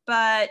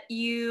 but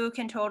you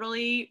can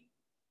totally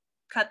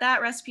cut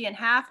that recipe in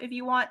half if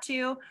you want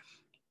to.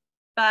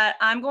 But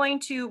I'm going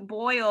to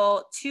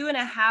boil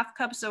 2.5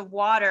 cups of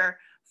water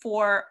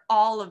for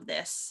all of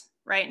this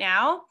right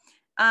now,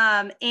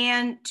 and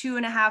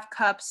 2.5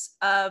 cups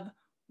of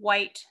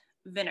white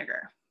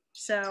vinegar.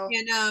 So,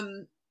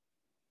 And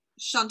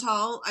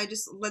Chantal, I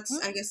guess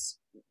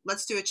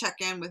let's do a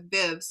check-in with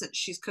Viv since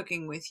she's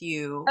cooking with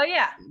you. oh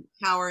yeah.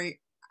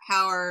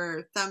 How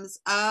are thumbs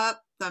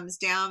up, thumbs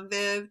down,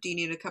 Viv? Do you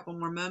need a couple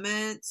more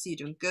moments? You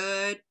doing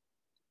good?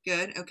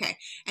 Good. Okay.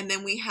 And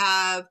then we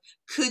have,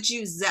 could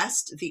you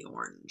zest the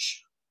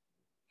orange?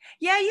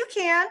 Yeah, you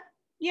can.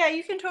 Yeah,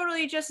 you can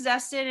totally just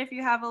zest it if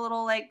you have a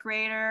little like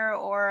grater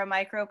or a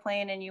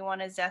microplane and you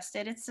want to zest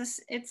it.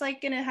 It's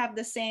like going to have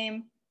the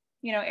same,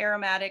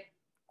 aromatic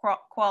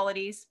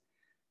qualities.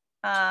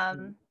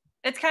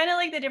 It's kind of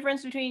like the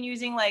difference between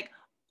using like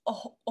a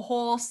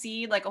whole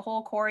seed, like a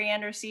whole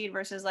coriander seed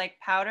versus like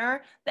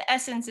powder. The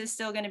essence is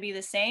still going to be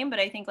the same, but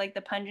I think like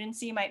the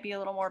pungency might be a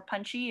little more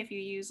punchy if you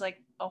use like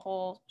a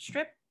whole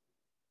strip.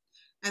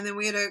 And then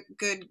we had a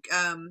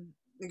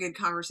good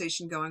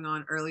conversation going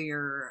on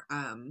earlier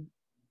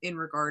in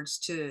regards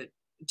to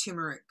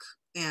turmeric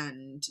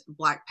and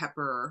black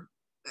pepper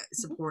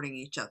supporting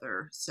each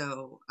other.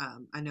 So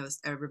I know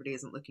everybody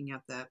isn't looking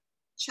at the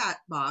chat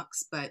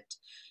box, but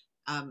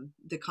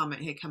the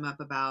comment had come up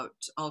about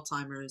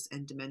Alzheimer's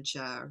and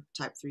dementia,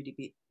 type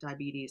 3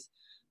 diabetes,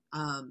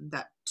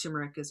 that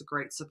turmeric is a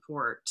great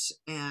support,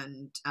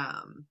 and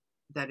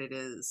that it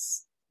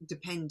is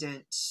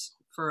dependent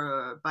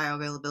for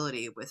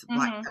bioavailability with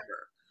black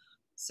pepper.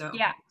 So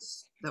yeah,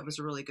 that was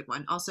a really good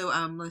one. Also,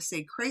 let's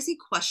say crazy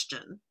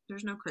question.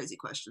 There's no crazy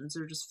questions.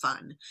 They're just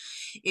fun.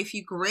 If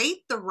you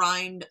grate the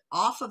rind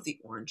off of the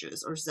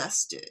oranges or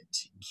zest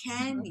it,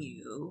 can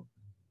you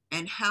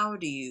and how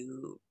do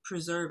you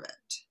preserve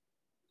it?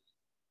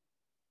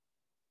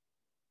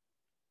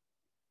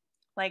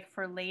 like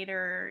for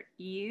later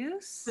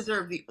use.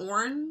 Preserve the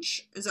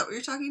orange? Is that what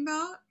you're talking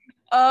about?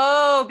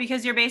 Oh,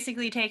 because you're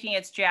basically taking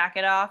its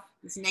jacket off.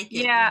 It's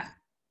naked. Yeah.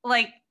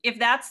 Like if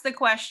that's the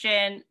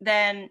question,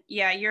 then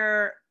yeah,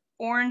 your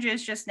orange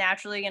is just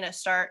naturally going to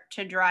start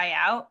to dry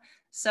out.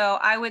 So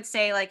I would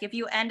say like if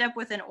you end up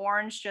with an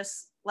orange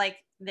just like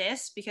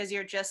this because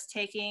you're just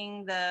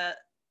taking the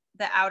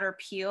outer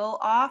peel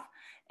off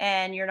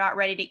and you're not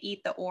ready to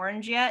eat the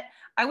orange yet,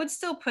 I would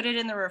still put it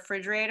in the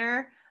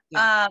refrigerator.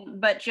 Yeah.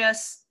 But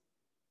just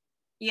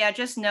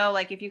know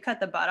like if you cut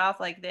the butt off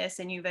like this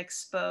and you've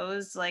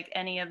exposed like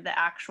any of the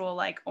actual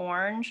like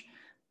orange,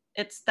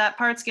 that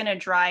part's gonna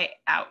dry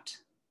out.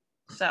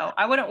 So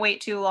I wouldn't wait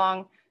too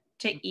long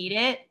to eat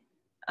it.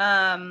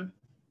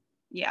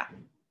 Yeah.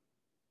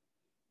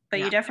 But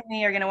you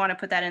definitely are going to want to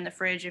put that in the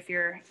fridge if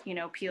you're, you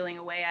know, peeling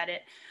away at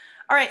it.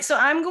 All right, so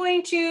I'm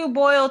going to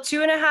boil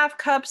 2.5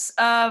 cups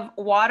of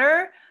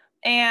water,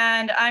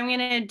 and I'm going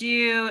to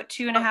do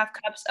 2.5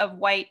 cups of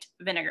white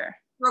vinegar.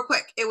 Real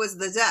quick, it was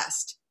the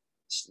zest.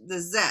 The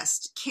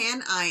zest.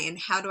 Can I and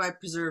how do I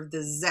preserve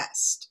the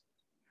zest?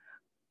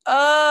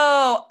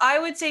 Oh, I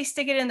would say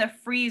stick it in the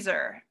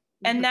freezer.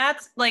 And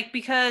that's like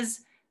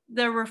because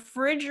the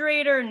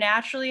refrigerator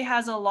naturally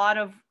has a lot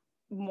of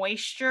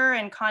moisture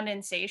and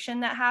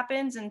condensation that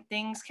happens, and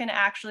things can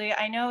actually,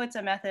 I know it's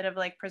a method of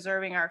like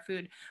preserving our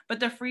food, but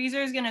the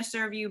freezer is going to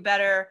serve you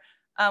better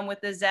with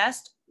the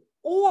zest,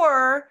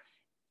 or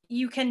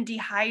you can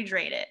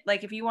dehydrate it.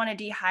 Like if you want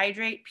to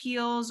dehydrate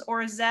peels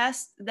or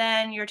zest,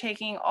 then you're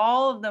taking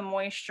all of the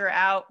moisture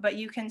out, but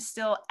you can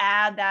still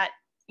add that,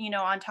 you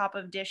know, on top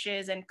of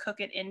dishes and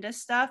cook it into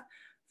stuff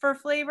for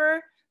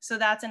flavor. So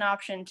that's an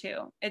option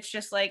too. It's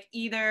just like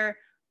either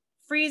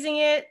freezing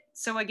it,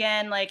 so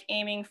again, like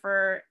aiming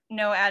for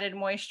no added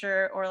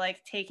moisture, or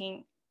like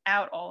taking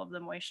out all of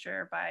the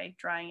moisture by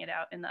drying it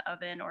out in the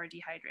oven or a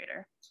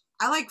dehydrator.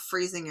 I like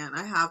freezing it.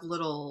 I have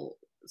little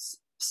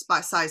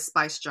size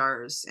spice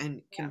jars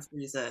and can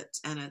freeze it,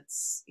 and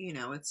it's, you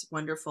know, it's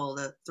wonderful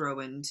to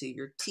throw into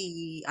your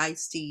tea,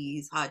 iced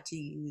teas, hot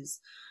teas,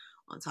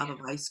 on top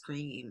of ice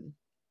cream.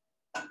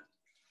 Yeah.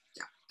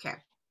 Okay.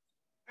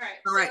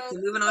 All right. So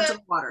moving on to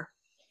the water.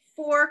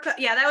 4 cup.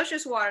 Yeah, that was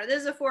just water.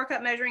 This is a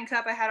 4-cup measuring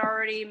cup. I had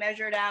already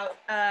measured out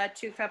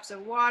 2 cups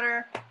of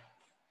water.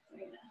 I'm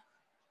gonna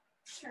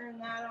turn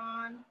that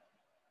on.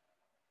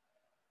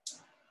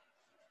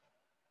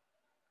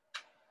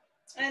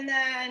 And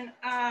then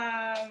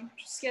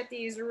just get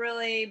these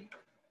really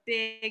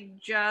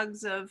big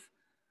jugs of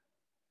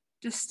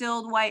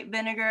distilled white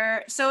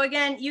vinegar. So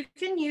again, you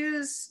can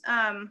use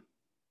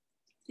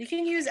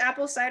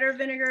apple cider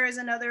vinegar as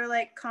another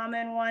like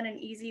common one, an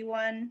easy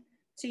one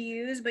to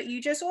use, but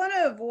you just want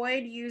to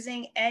avoid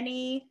using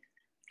any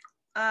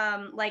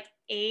like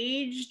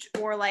aged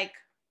or like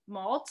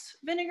malt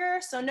vinegar.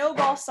 So no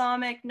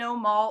balsamic, no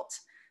malt,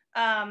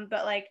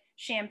 but like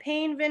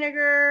champagne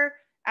vinegar,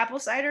 apple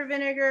cider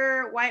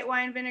vinegar, white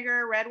wine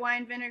vinegar, red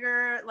wine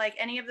vinegar, like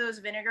any of those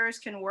vinegars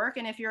can work.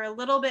 And if you're a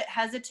little bit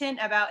hesitant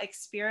about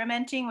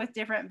experimenting with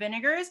different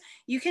vinegars,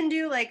 you can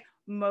do like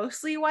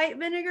mostly white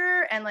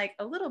vinegar and like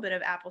a little bit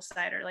of apple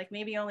cider, like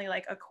maybe only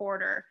like a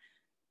quarter.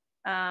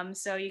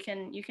 So you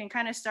can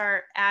kind of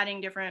start adding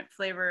different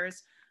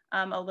flavors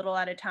a little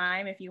at a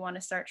time if you want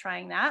to start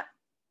trying that.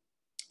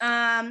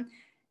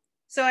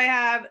 So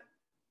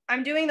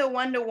I'm doing the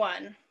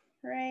 1-to-1,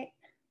 right?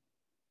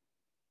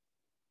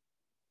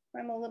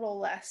 I'm a little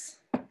less.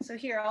 So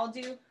here, I'll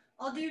do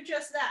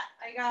just that.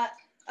 I got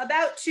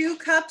about 2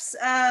 cups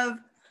of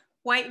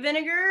white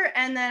vinegar,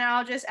 and then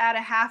I'll just add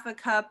 1/2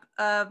 cup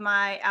of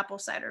my apple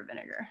cider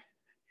vinegar.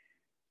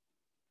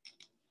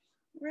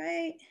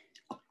 Right.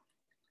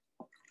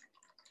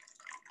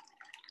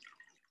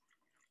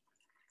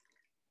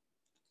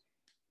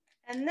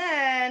 And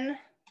then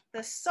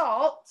the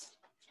salt.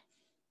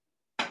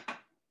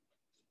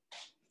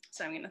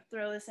 So I'm going to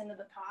throw this into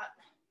the pot.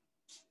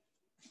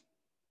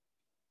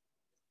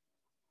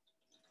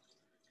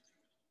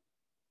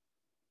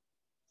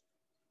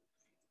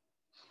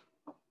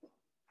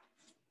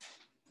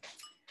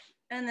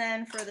 And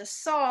then for the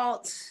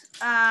salt,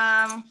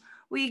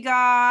 we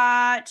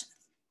got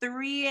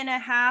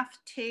 3.5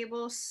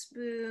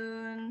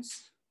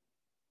 tablespoons.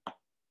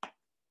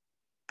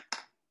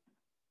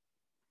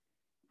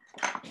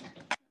 Let's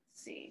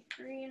see,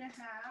 3.5.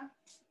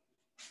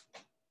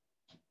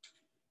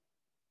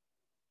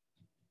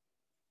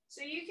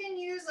 So you can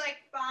use like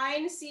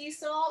fine sea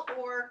salt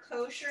or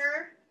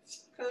kosher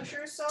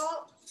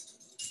salt.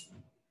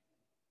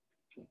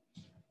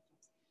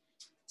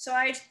 So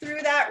I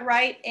threw that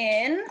right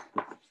in.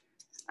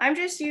 I'm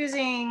just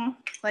using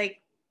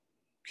like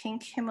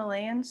pink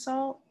Himalayan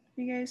salt.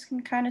 You guys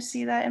can kind of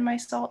see that in my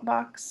salt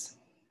box.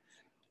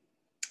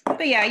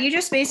 But yeah, you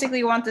just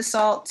basically want the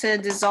salt to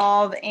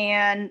dissolve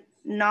and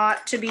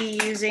not to be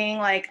using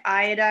like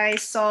iodized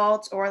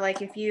salt, or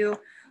like if you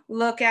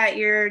look at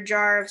your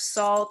jar of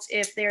salt,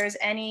 if there's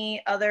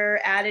any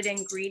other added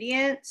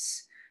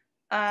ingredients,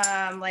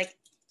 like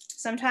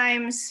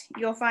sometimes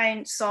you'll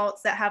find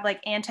salts that have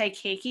like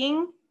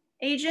anti-caking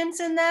agents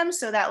in them,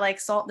 so that like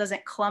salt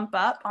doesn't clump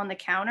up on the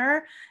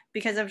counter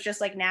because of just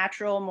like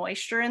natural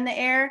moisture in the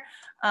air.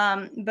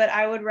 But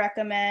I would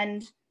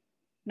recommend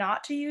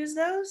not to use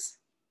those,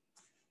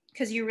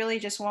 because you really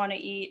just want to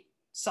eat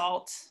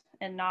salt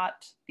and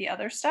not the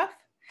other stuff.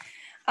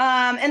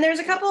 And there's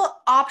a couple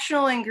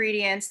optional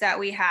ingredients that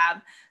we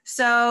have.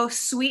 So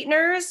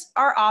sweeteners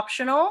are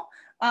optional.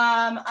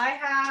 I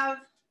have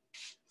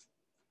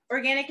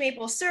organic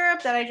maple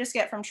syrup that I just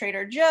get from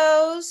Trader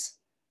Joe's.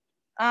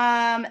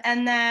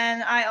 And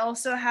then I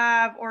also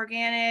have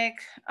organic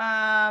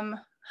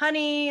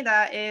honey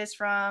that is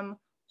from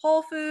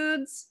Whole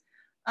Foods.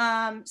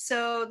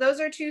 So those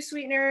are 2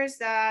 sweeteners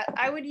that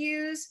I would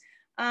use.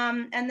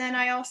 And then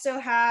I also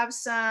have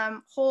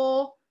some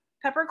whole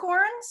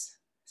peppercorns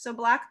So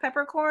black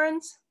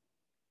peppercorns.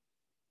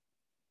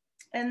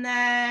 And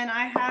then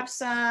I have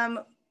some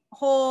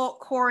whole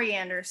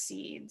coriander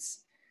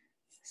seeds.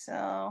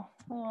 So,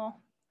 oh,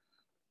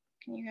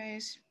 can you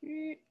guys,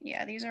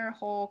 yeah, these are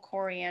whole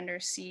coriander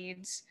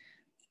seeds.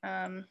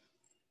 Yeah,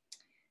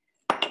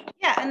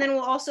 and then we'll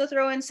also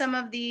throw in some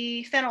of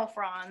the fennel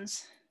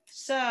fronds.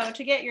 So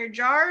to get your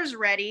jars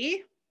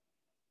ready,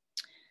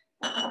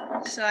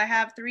 so I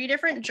have 3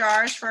 different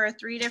jars for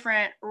 3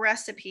 different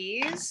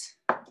recipes.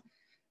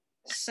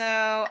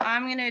 So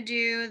I'm gonna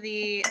do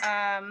the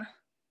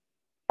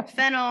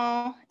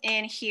fennel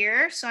in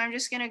here. So I'm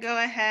just gonna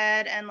go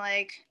ahead and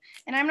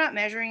and I'm not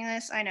measuring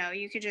this. I know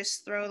you could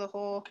just throw the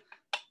whole,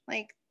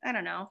 I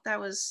don't know, that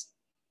was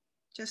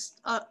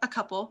just a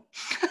couple,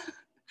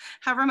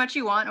 however much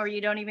you want, or you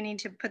don't even need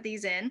to put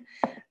these in.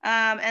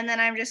 And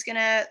then I'm just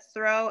gonna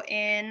throw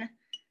in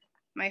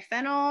my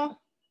fennel.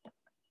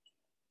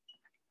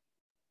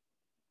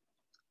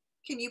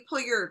 Can you pull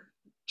your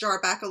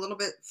jar back a little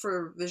bit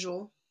for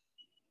visual?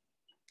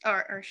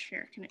 Or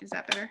sure, is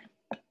that better?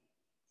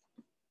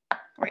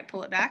 Right,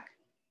 pull it back.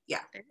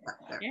 Yeah.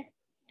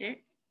 There.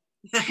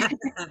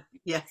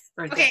 Yes.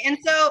 Right okay, there. And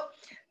so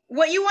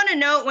what you want to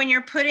note when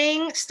you're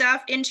putting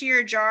stuff into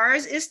your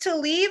jars is to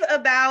leave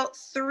about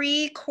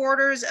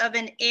 3/4 of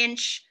an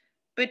inch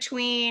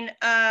between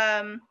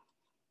the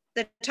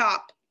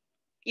top,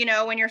 you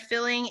know, when you're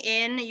filling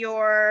in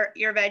your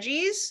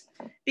veggies,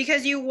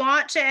 because you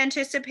want to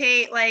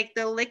anticipate like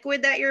the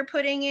liquid that you're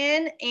putting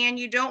in, and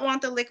you don't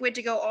want the liquid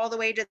to go all the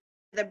way to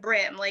the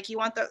brim. Like you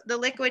want the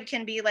liquid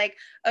can be like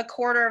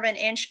 1/4 of an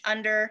inch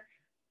under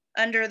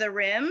the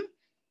rim.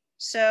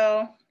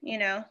 So, you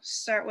know,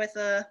 start with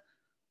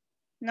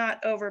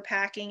not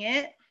overpacking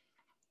it.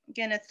 I'm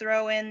gonna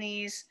throw in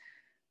these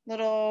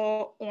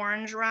little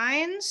orange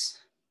rinds.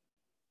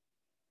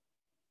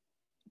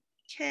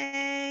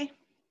 Okay.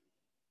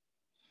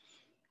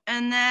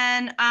 And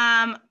then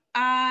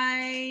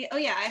I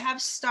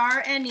have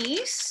star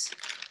anise.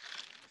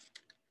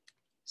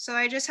 So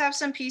I just have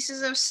some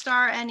pieces of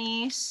star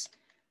anise.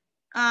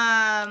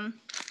 I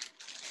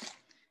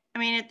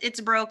mean,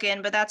 it's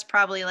broken, but that's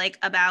probably like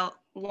about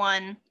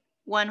one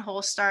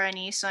whole star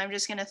anise. So I'm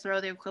just gonna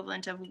throw the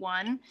equivalent of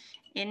 1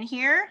 in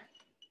here.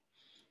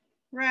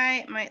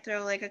 Right, might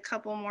throw like a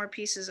couple more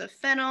pieces of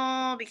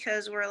fennel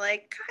because we're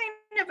like kind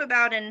of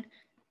about an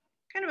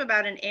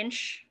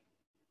inch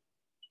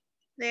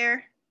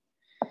there.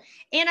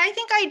 And I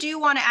think I do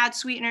want to add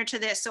sweetener to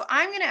this. So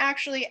I'm going to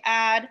actually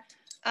add,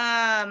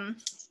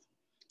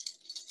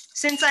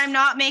 since I'm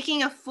not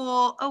making a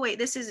full, oh wait,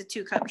 this is a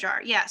 2-cup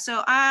jar. Yeah,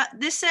 so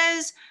this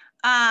says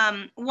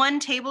 1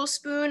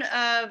 tablespoon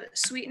of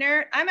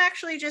sweetener. I'm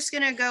actually just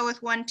going to go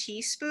with 1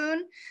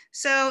 teaspoon.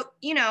 So,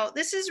 you know,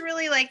 this is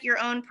really like your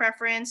own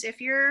preference.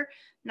 If you're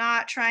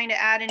not trying to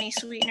add any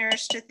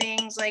sweeteners to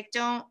things, like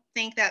don't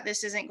think that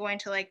this isn't going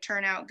to like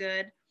turn out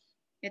good.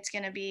 It's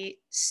going to be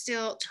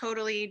still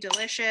totally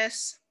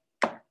delicious.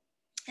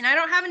 And I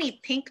don't have any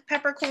pink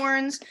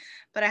peppercorns,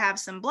 but I have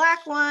some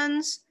black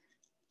ones.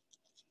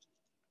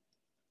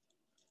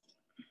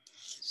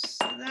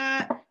 So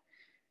that's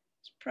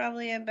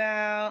probably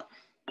about,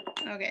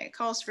 okay, it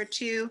calls for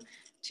 2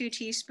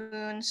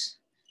 teaspoons.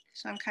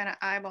 So I'm kind of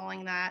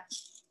eyeballing that.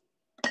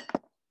 All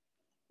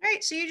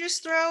right, so you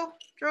just throw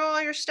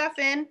all your stuff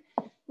in,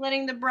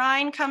 letting the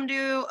brine come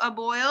to a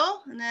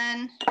boil, and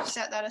then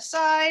set that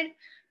aside.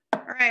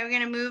 All right, we're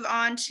gonna move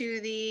on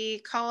to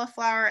the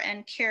cauliflower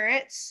and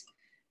carrots.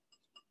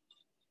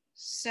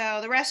 So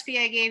the recipe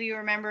I gave you,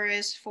 remember,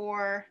 is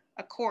for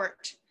a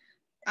quart.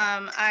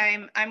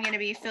 I'm gonna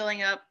be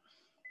filling up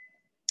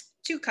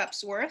 2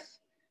 cups worth.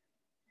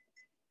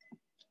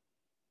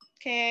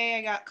 Okay,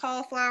 I got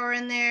cauliflower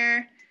in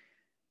there.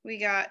 We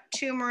got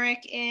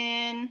turmeric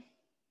in.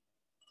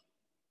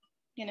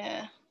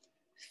 Gonna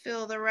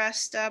fill the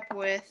rest up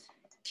with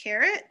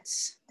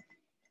carrots.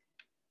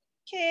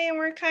 Okay, and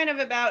we're kind of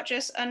about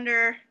just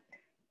under,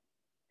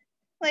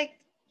 like,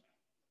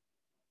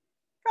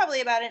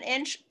 probably about an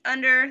inch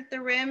under the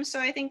rim. So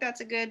I think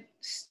that's a good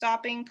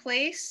stopping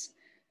place.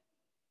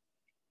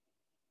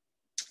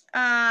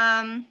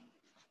 And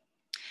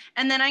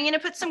then I'm gonna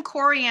put some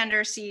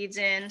coriander seeds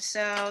in.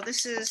 So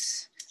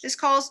this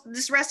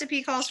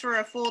recipe calls for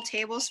a full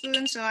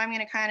tablespoon. So I'm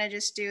gonna kind of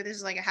just do, this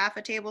is like a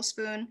 1/2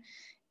 tablespoon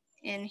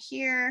in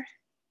here.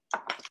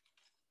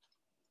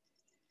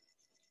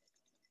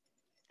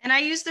 And I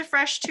use the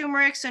fresh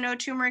turmeric, so no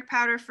turmeric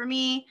powder for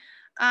me.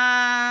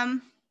 Oh,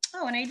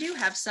 and I do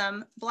have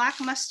some black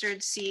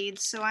mustard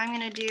seeds. So I'm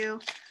gonna do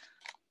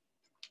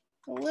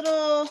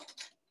I'm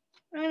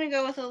gonna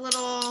go with a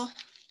little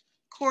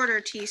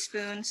 1/4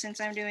 teaspoon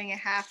since I'm doing a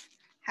half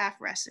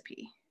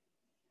recipe.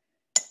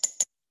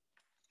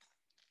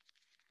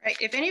 Right,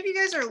 if any of you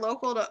guys are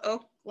local to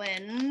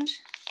Oakland,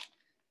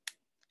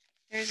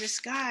 there's this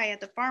guy at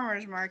the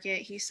farmer's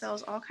market. He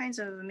sells all kinds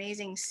of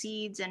amazing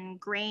seeds and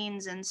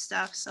grains and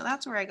stuff. So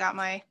that's where I got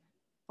my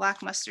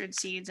black mustard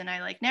seeds, and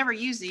I like never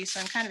use these, so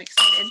I'm kind of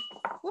excited.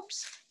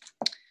 Whoops.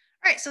 All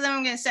right, so then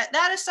I'm gonna set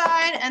that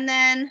aside, and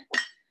then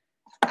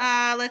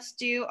let's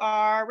do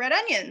our red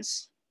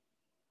onions.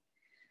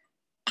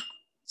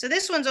 So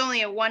this one's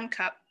only a 1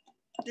 cup.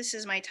 This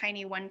is my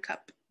tiny 1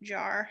 cup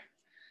jar.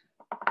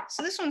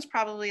 So this one's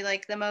probably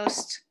like the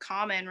most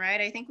common, right?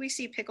 I think we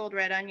see pickled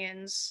red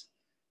onions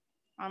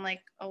on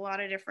like a lot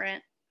of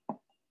different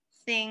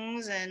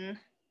things and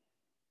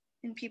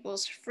in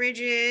people's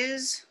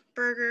fridges,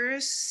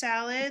 burgers,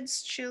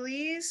 salads,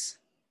 chilies.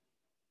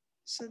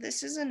 So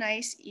this is a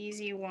nice,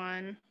 easy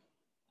one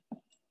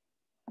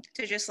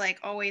to just like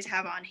always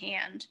have on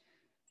hand.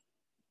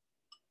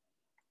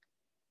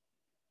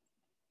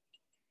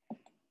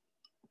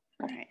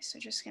 All right, so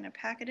just gonna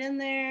pack it in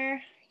there.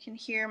 You can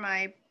hear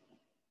my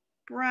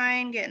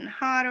brine getting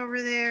hot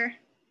over there.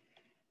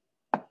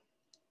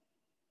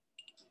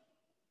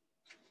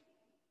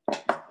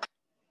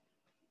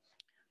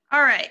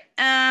 All right,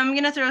 I'm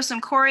gonna throw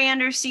some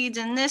coriander seeds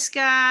in this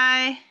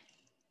guy.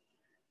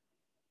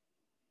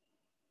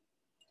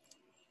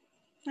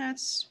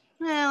 That's,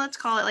 let's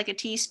call it like a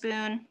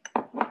teaspoon.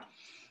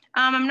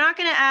 I'm not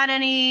gonna add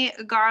any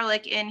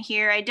garlic in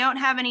here. I don't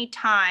have any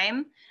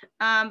thyme,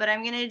 but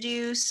I'm gonna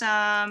do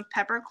some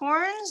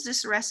peppercorns.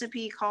 This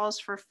recipe calls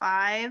for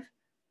 5.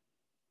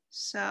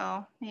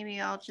 So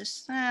maybe I'll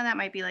just, that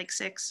might be like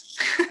 6.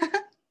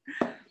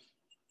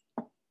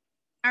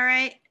 All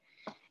right,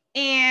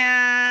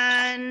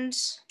 and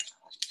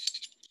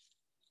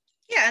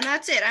yeah, and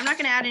that's it. I'm not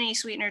gonna add any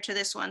sweetener to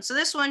this one. So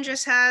this one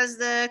just has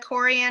the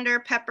coriander,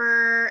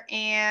 pepper,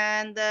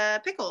 and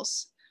the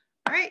pickles.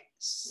 All right,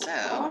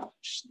 so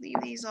just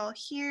leave these all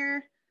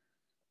here.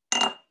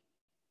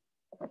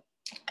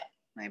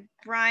 My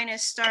brine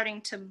is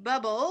starting to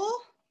bubble.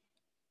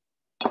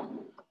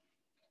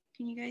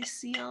 Can you guys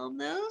see all of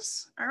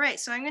those? All right,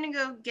 so I'm gonna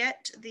go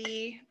get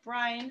the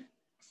brine.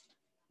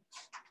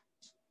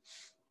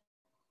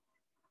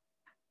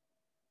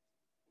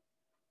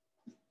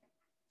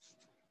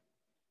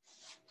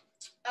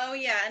 Oh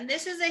yeah, and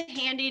this is a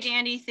handy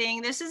dandy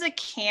thing. This is a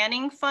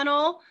canning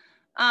funnel.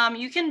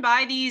 You can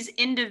buy these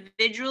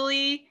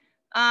individually,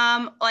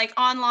 like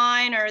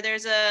online, or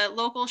there's a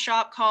local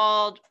shop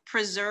called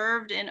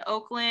Preserved in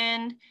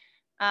Oakland.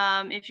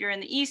 If you're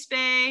in the East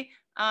Bay,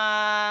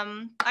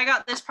 I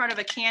got this part of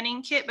a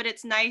canning kit, but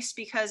it's nice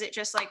because it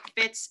just like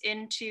fits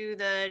into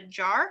the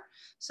jar.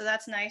 So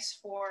that's nice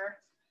for,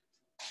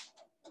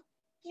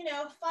 you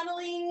know,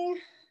 funneling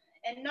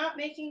and not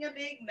making a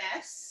big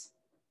mess.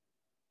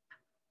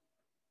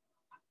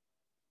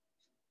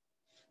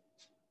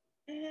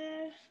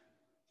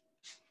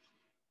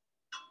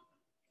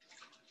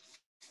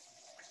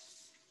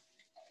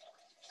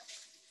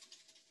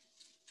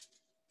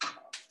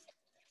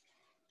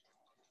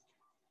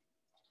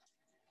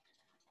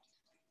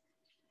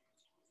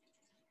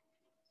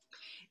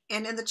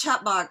 And in the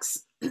chat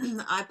box,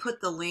 I put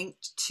the link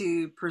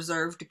to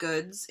Preserved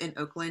Goods in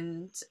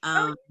Oakland.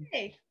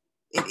 Okay.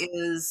 It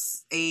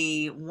is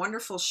a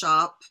wonderful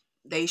shop.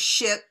 They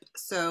ship,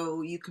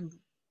 so you can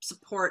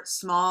support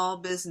small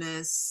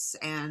business,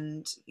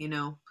 and you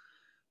know,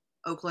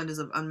 Oakland is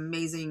an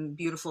amazing,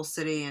 beautiful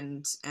city,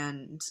 and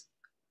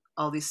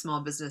all these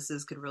small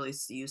businesses could really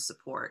use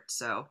support.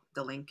 So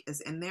the link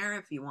is in there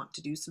if you want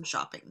to do some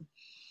shopping.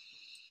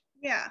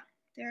 Yeah,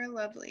 they're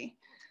lovely.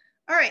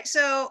 All right,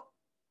 so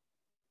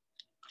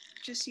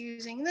just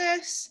using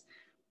this.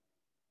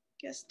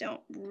 Guess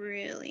don't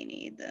really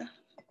need the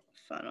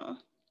funnel.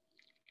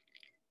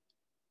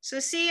 So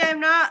see, I'm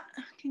not,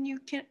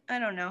 I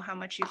don't know how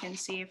much you can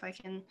see, if I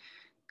can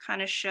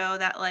kind of show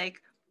that,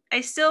 like,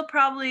 I still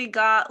probably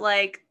got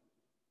like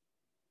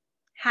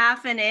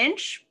 1/2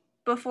 inch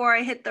before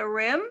I hit the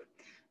rim.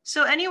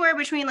 So anywhere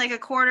between like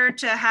 1/4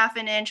 to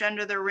 1/2 inch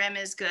under the rim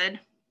is good.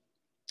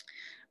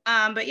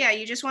 But yeah,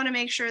 you just want to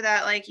make sure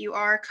that like you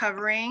are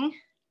covering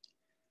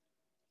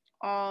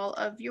all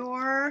of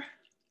your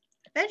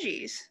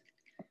veggies.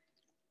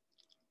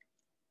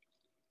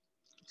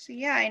 So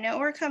yeah, I know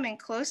we're coming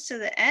close to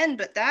the end,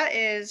 but that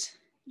is,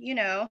 you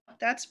know,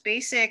 that's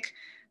basic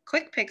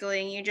quick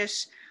pickling. You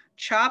just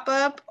chop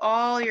up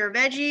all your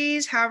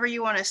veggies, however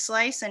you want to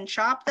slice and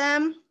chop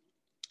them.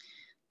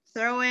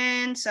 Throw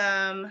in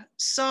some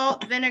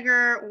salt,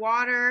 vinegar,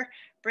 water,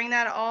 bring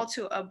that all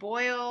to a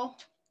boil.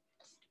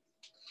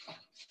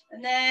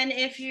 And then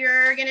if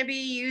you're gonna be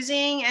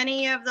using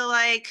any of the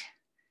like,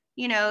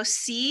 you know,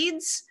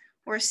 seeds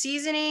or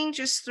seasoning,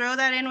 just throw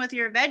that in with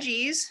your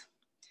veggies.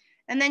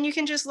 And then you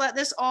can just let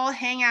this all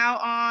hang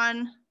out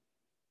on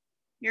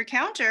your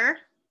counter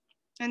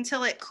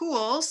until it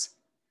cools.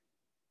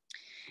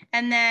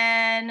 And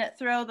then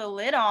throw the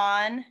lid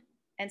on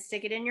and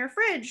stick it in your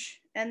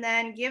fridge. And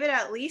then give it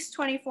at least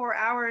 24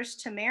 hours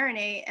to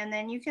marinate. And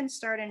then you can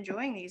start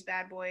enjoying these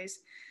bad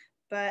boys.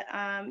 But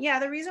yeah,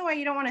 the reason why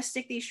you don't want to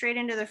stick these straight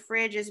into the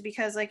fridge is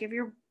because like if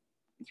you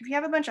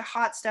have a bunch of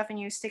hot stuff and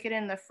you stick it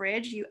in the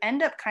fridge, you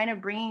end up kind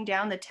of bringing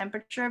down the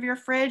temperature of your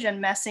fridge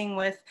and messing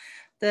with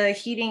the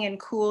heating and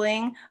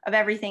cooling of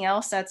everything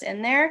else that's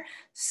in there.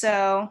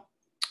 So,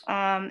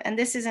 and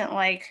this isn't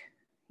like,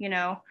 you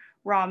know,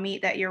 raw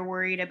meat that you're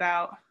worried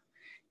about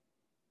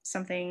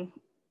something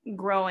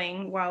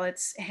growing while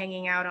it's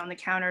hanging out on the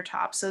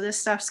countertop. So this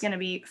stuff's going to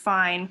be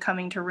fine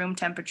coming to room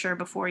temperature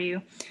before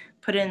you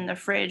put it in the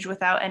fridge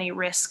without any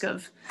risk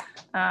of,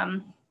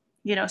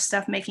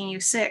 stuff making you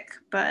sick.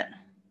 But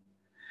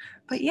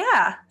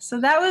yeah, so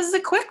that was the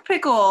quick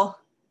pickle.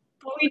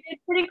 But we did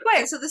pretty quick.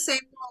 And so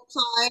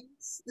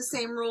the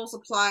same rules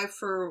apply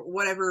for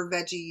whatever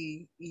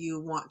veggie you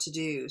want to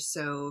do.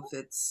 So if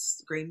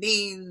it's green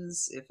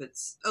beans, if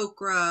it's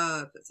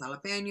okra, if it's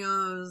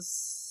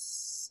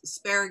jalapenos,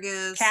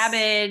 asparagus,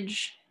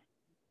 cabbage,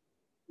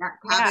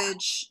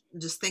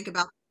 just think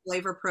about the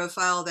flavor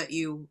profile that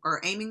you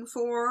are aiming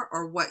for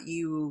or what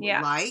you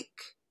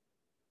like.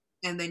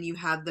 And then you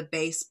have the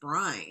base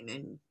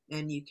brine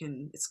and you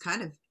can, it's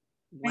kind of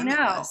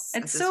limitless. I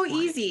know. It's so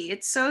easy.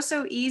 It's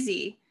so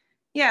easy.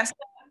 Yes.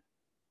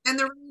 And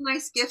they're really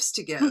nice gifts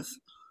to give.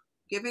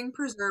 Giving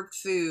preserved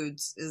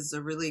foods is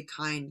a really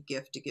kind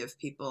gift to give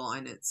people,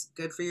 and it's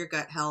good for your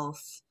gut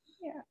health.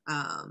 Yeah.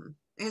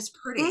 It's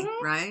pretty,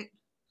 right?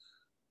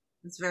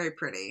 It's very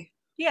pretty.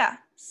 Yeah.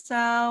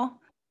 So.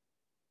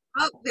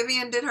 Oh,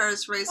 Vivian did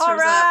hers. Raise All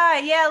hers right.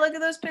 up. Yeah. Look at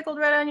those pickled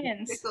red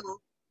onions.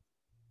 Pickle.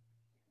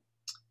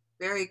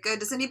 Very good.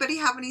 Does anybody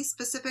have any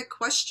specific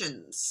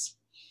questions?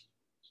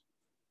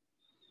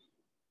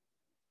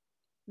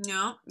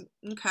 No.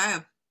 Okay.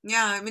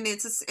 Yeah. I mean,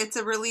 it's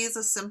a really is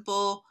a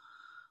simple.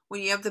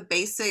 When you have the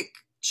basic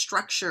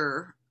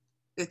structure,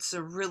 it's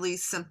a really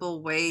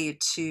simple way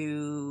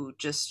to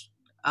just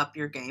up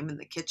your game in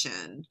the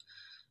kitchen,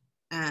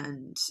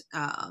 and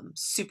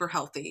super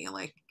healthy.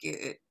 Like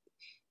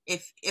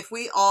if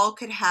we all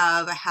could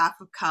have a half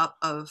a cup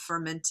of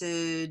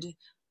fermented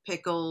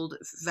pickled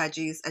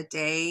veggies a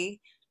day,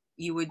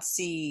 you would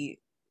see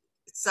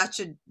such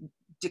a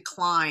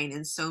decline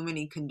in so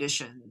many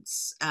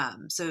conditions.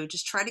 So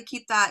just try to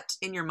keep that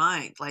in your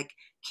mind. Like,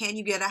 can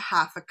you get a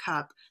half a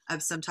cup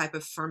of some type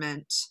of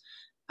ferment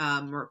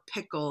or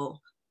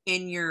pickle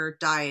in your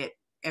diet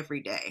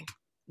every day?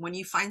 When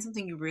you find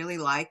something you really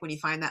like, when you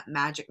find that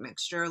magic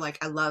mixture,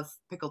 like I love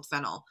pickled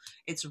fennel,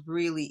 it's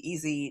really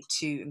easy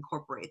to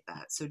incorporate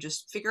that. So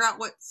just figure out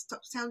what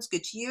sounds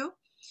good to you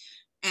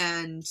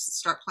and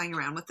start playing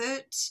around with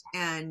it.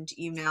 And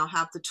you now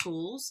have the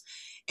tools.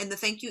 In the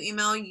thank you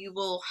email, you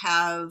will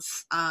have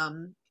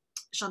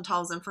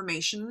Chantal's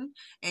information,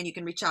 and you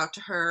can reach out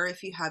to her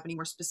if you have any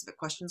more specific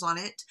questions on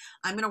it.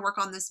 I'm going to work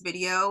on this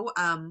video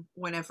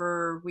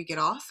whenever we get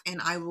off,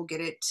 and I will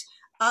get it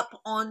up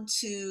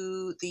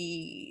onto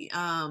the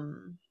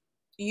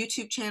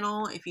YouTube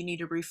channel if you need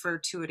to refer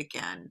to it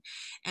again.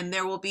 And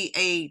there will be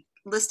a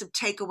list of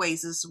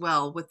takeaways as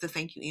well with the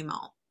thank you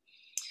email.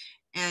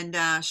 And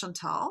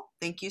Chantal,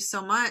 thank you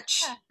so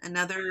much. Yeah.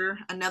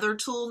 Another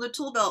tool in the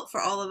tool belt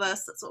for all of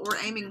us. That's what we're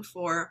aiming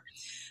for.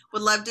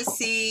 Would love to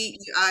see.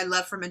 I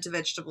love fermented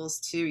vegetables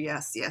too.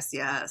 Yes, yes,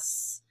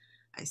 yes.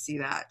 I see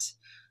that.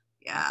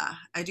 Yeah,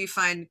 I do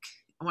find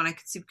when I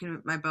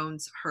consume, my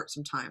bones hurt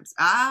sometimes.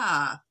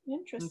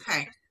 Interesting.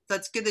 Okay,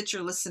 that's good that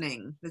you're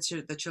listening. That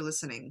you're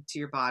listening to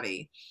your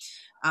body.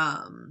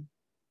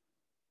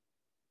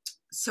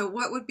 So,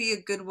 what would be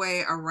a good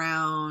way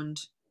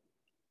around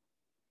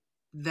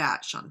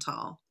that,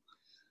 Chantal?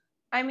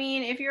 I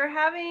mean, if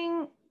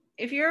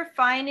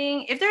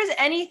there's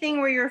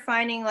anything where you're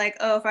finding like,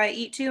 oh, if I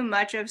eat too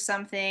much of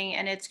something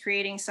and it's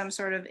creating some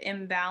sort of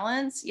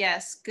imbalance,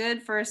 yes,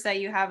 good first that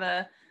you have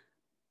a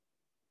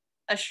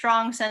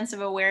strong sense of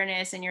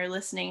awareness and you're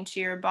listening to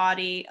your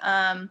body.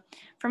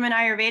 From an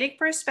Ayurvedic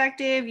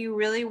perspective, you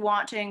really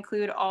want to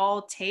include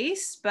all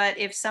tastes, but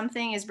if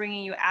something is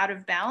bringing you out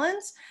of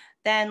balance,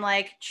 then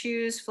like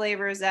choose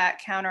flavors that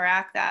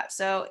counteract that.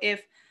 So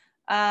if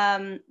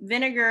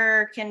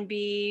vinegar can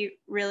be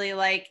really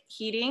like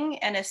heating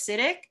and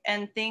acidic,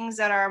 and things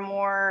that are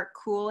more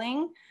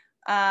cooling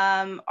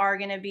are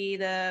going to be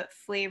the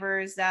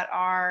flavors that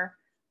are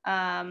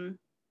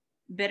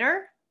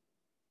bitter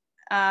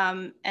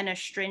and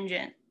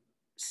astringent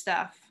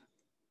stuff,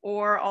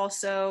 or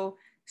also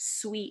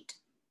sweet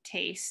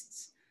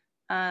tastes.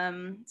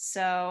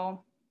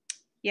 So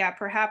yeah,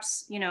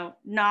 perhaps,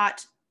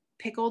 not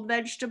pickled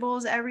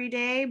vegetables every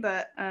day,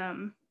 but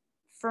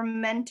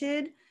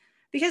fermented,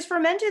 because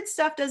fermented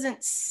stuff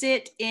doesn't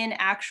sit in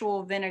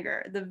actual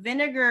vinegar. The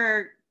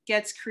vinegar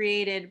gets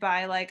created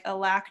by like a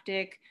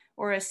lactic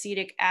or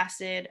acetic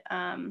acid,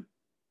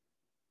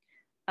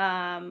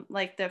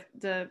 like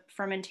the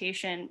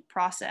fermentation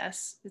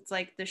process. It's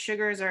like the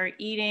sugars are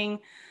eating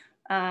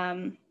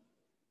the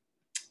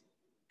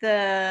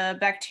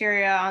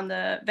bacteria on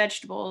the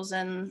vegetables,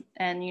 and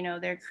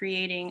they're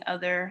creating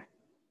other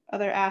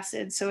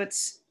acids. So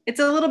it's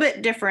a little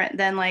bit different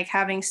than like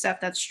having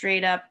stuff that's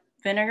straight up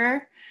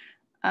vinegar.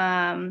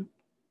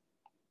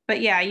 But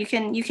yeah, you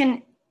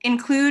can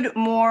include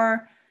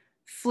more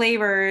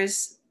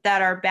flavors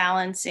that are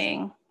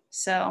balancing.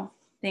 So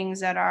things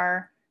that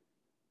are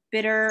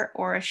bitter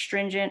or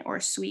astringent or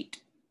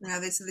sweet. Now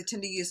they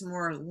tend to use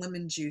more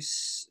lemon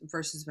juice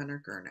versus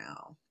vinegar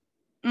now.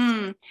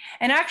 And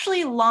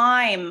actually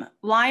lime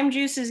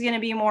juice is going to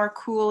be more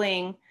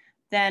cooling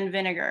than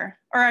vinegar,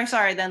 or I'm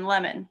sorry, than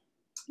lemon.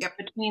 Yep.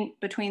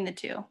 between the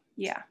two.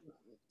 Yeah.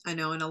 I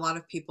know, and a lot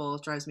of people,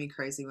 it drives me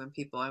crazy when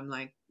people, I'm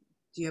like,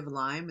 do you have a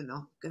lime? And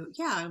they'll go,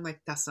 yeah. I'm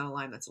like, that's not a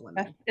lime, that's a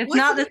lemon. It's What's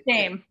not the the difference?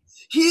 same.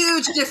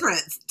 Huge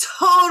difference.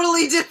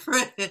 Totally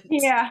different.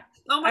 Yeah.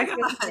 Oh my I feel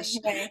the gosh.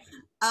 same way.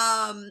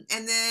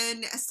 And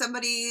then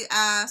somebody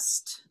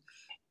asked,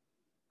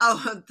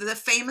 oh, the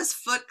famous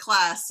foot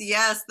class.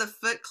 Yes, the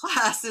foot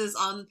class is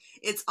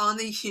it's on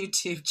the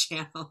YouTube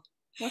channel.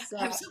 What's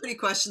I have that? so many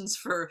questions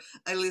for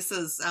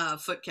Elisa's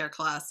foot care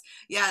class.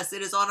 Yes,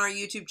 it is on our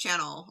YouTube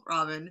channel,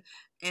 Robin.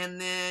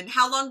 And then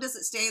how long does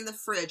it stay in the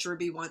fridge?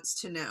 Ruby wants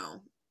to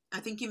know. I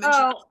think you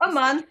mentioned Oh, a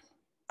month.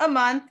 A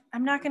month.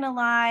 I'm not gonna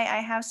lie. I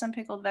have some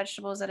pickled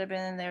vegetables that have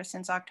been in there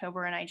since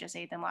October, and I just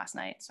ate them last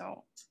night.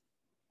 So,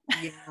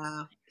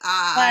 yeah.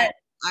 but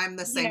I'm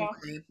the you same know,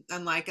 way.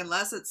 I'm like,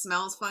 unless it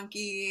smells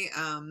funky,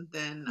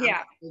 then I'm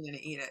yeah, probably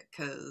gonna eat it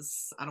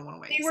because I don't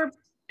want to they waste. were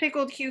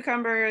pickled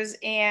cucumbers,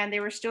 and they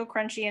were still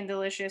crunchy and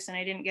delicious, and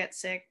I didn't get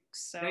sick.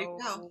 There you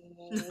So,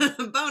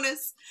 go.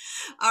 Bonus.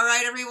 All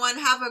right, everyone.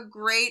 Have a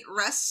great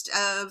rest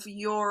of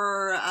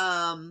your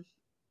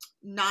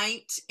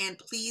night, and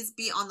please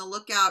be on the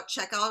lookout.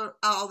 Check out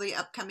all the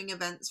upcoming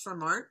events for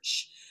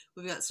March.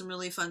 We've got some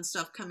really fun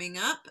stuff coming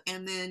up,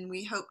 and then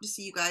we hope to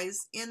see you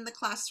guys in the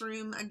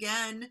classroom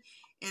again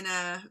in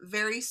a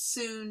very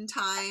soon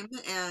time.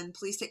 And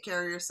please take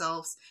care of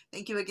yourselves.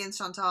 Thank you again,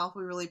 Chantal.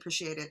 We really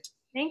appreciate it.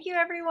 thank you,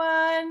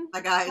 everyone. Bye,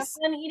 Have guys.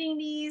 fun eating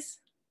these.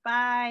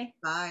 Bye.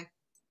 Bye.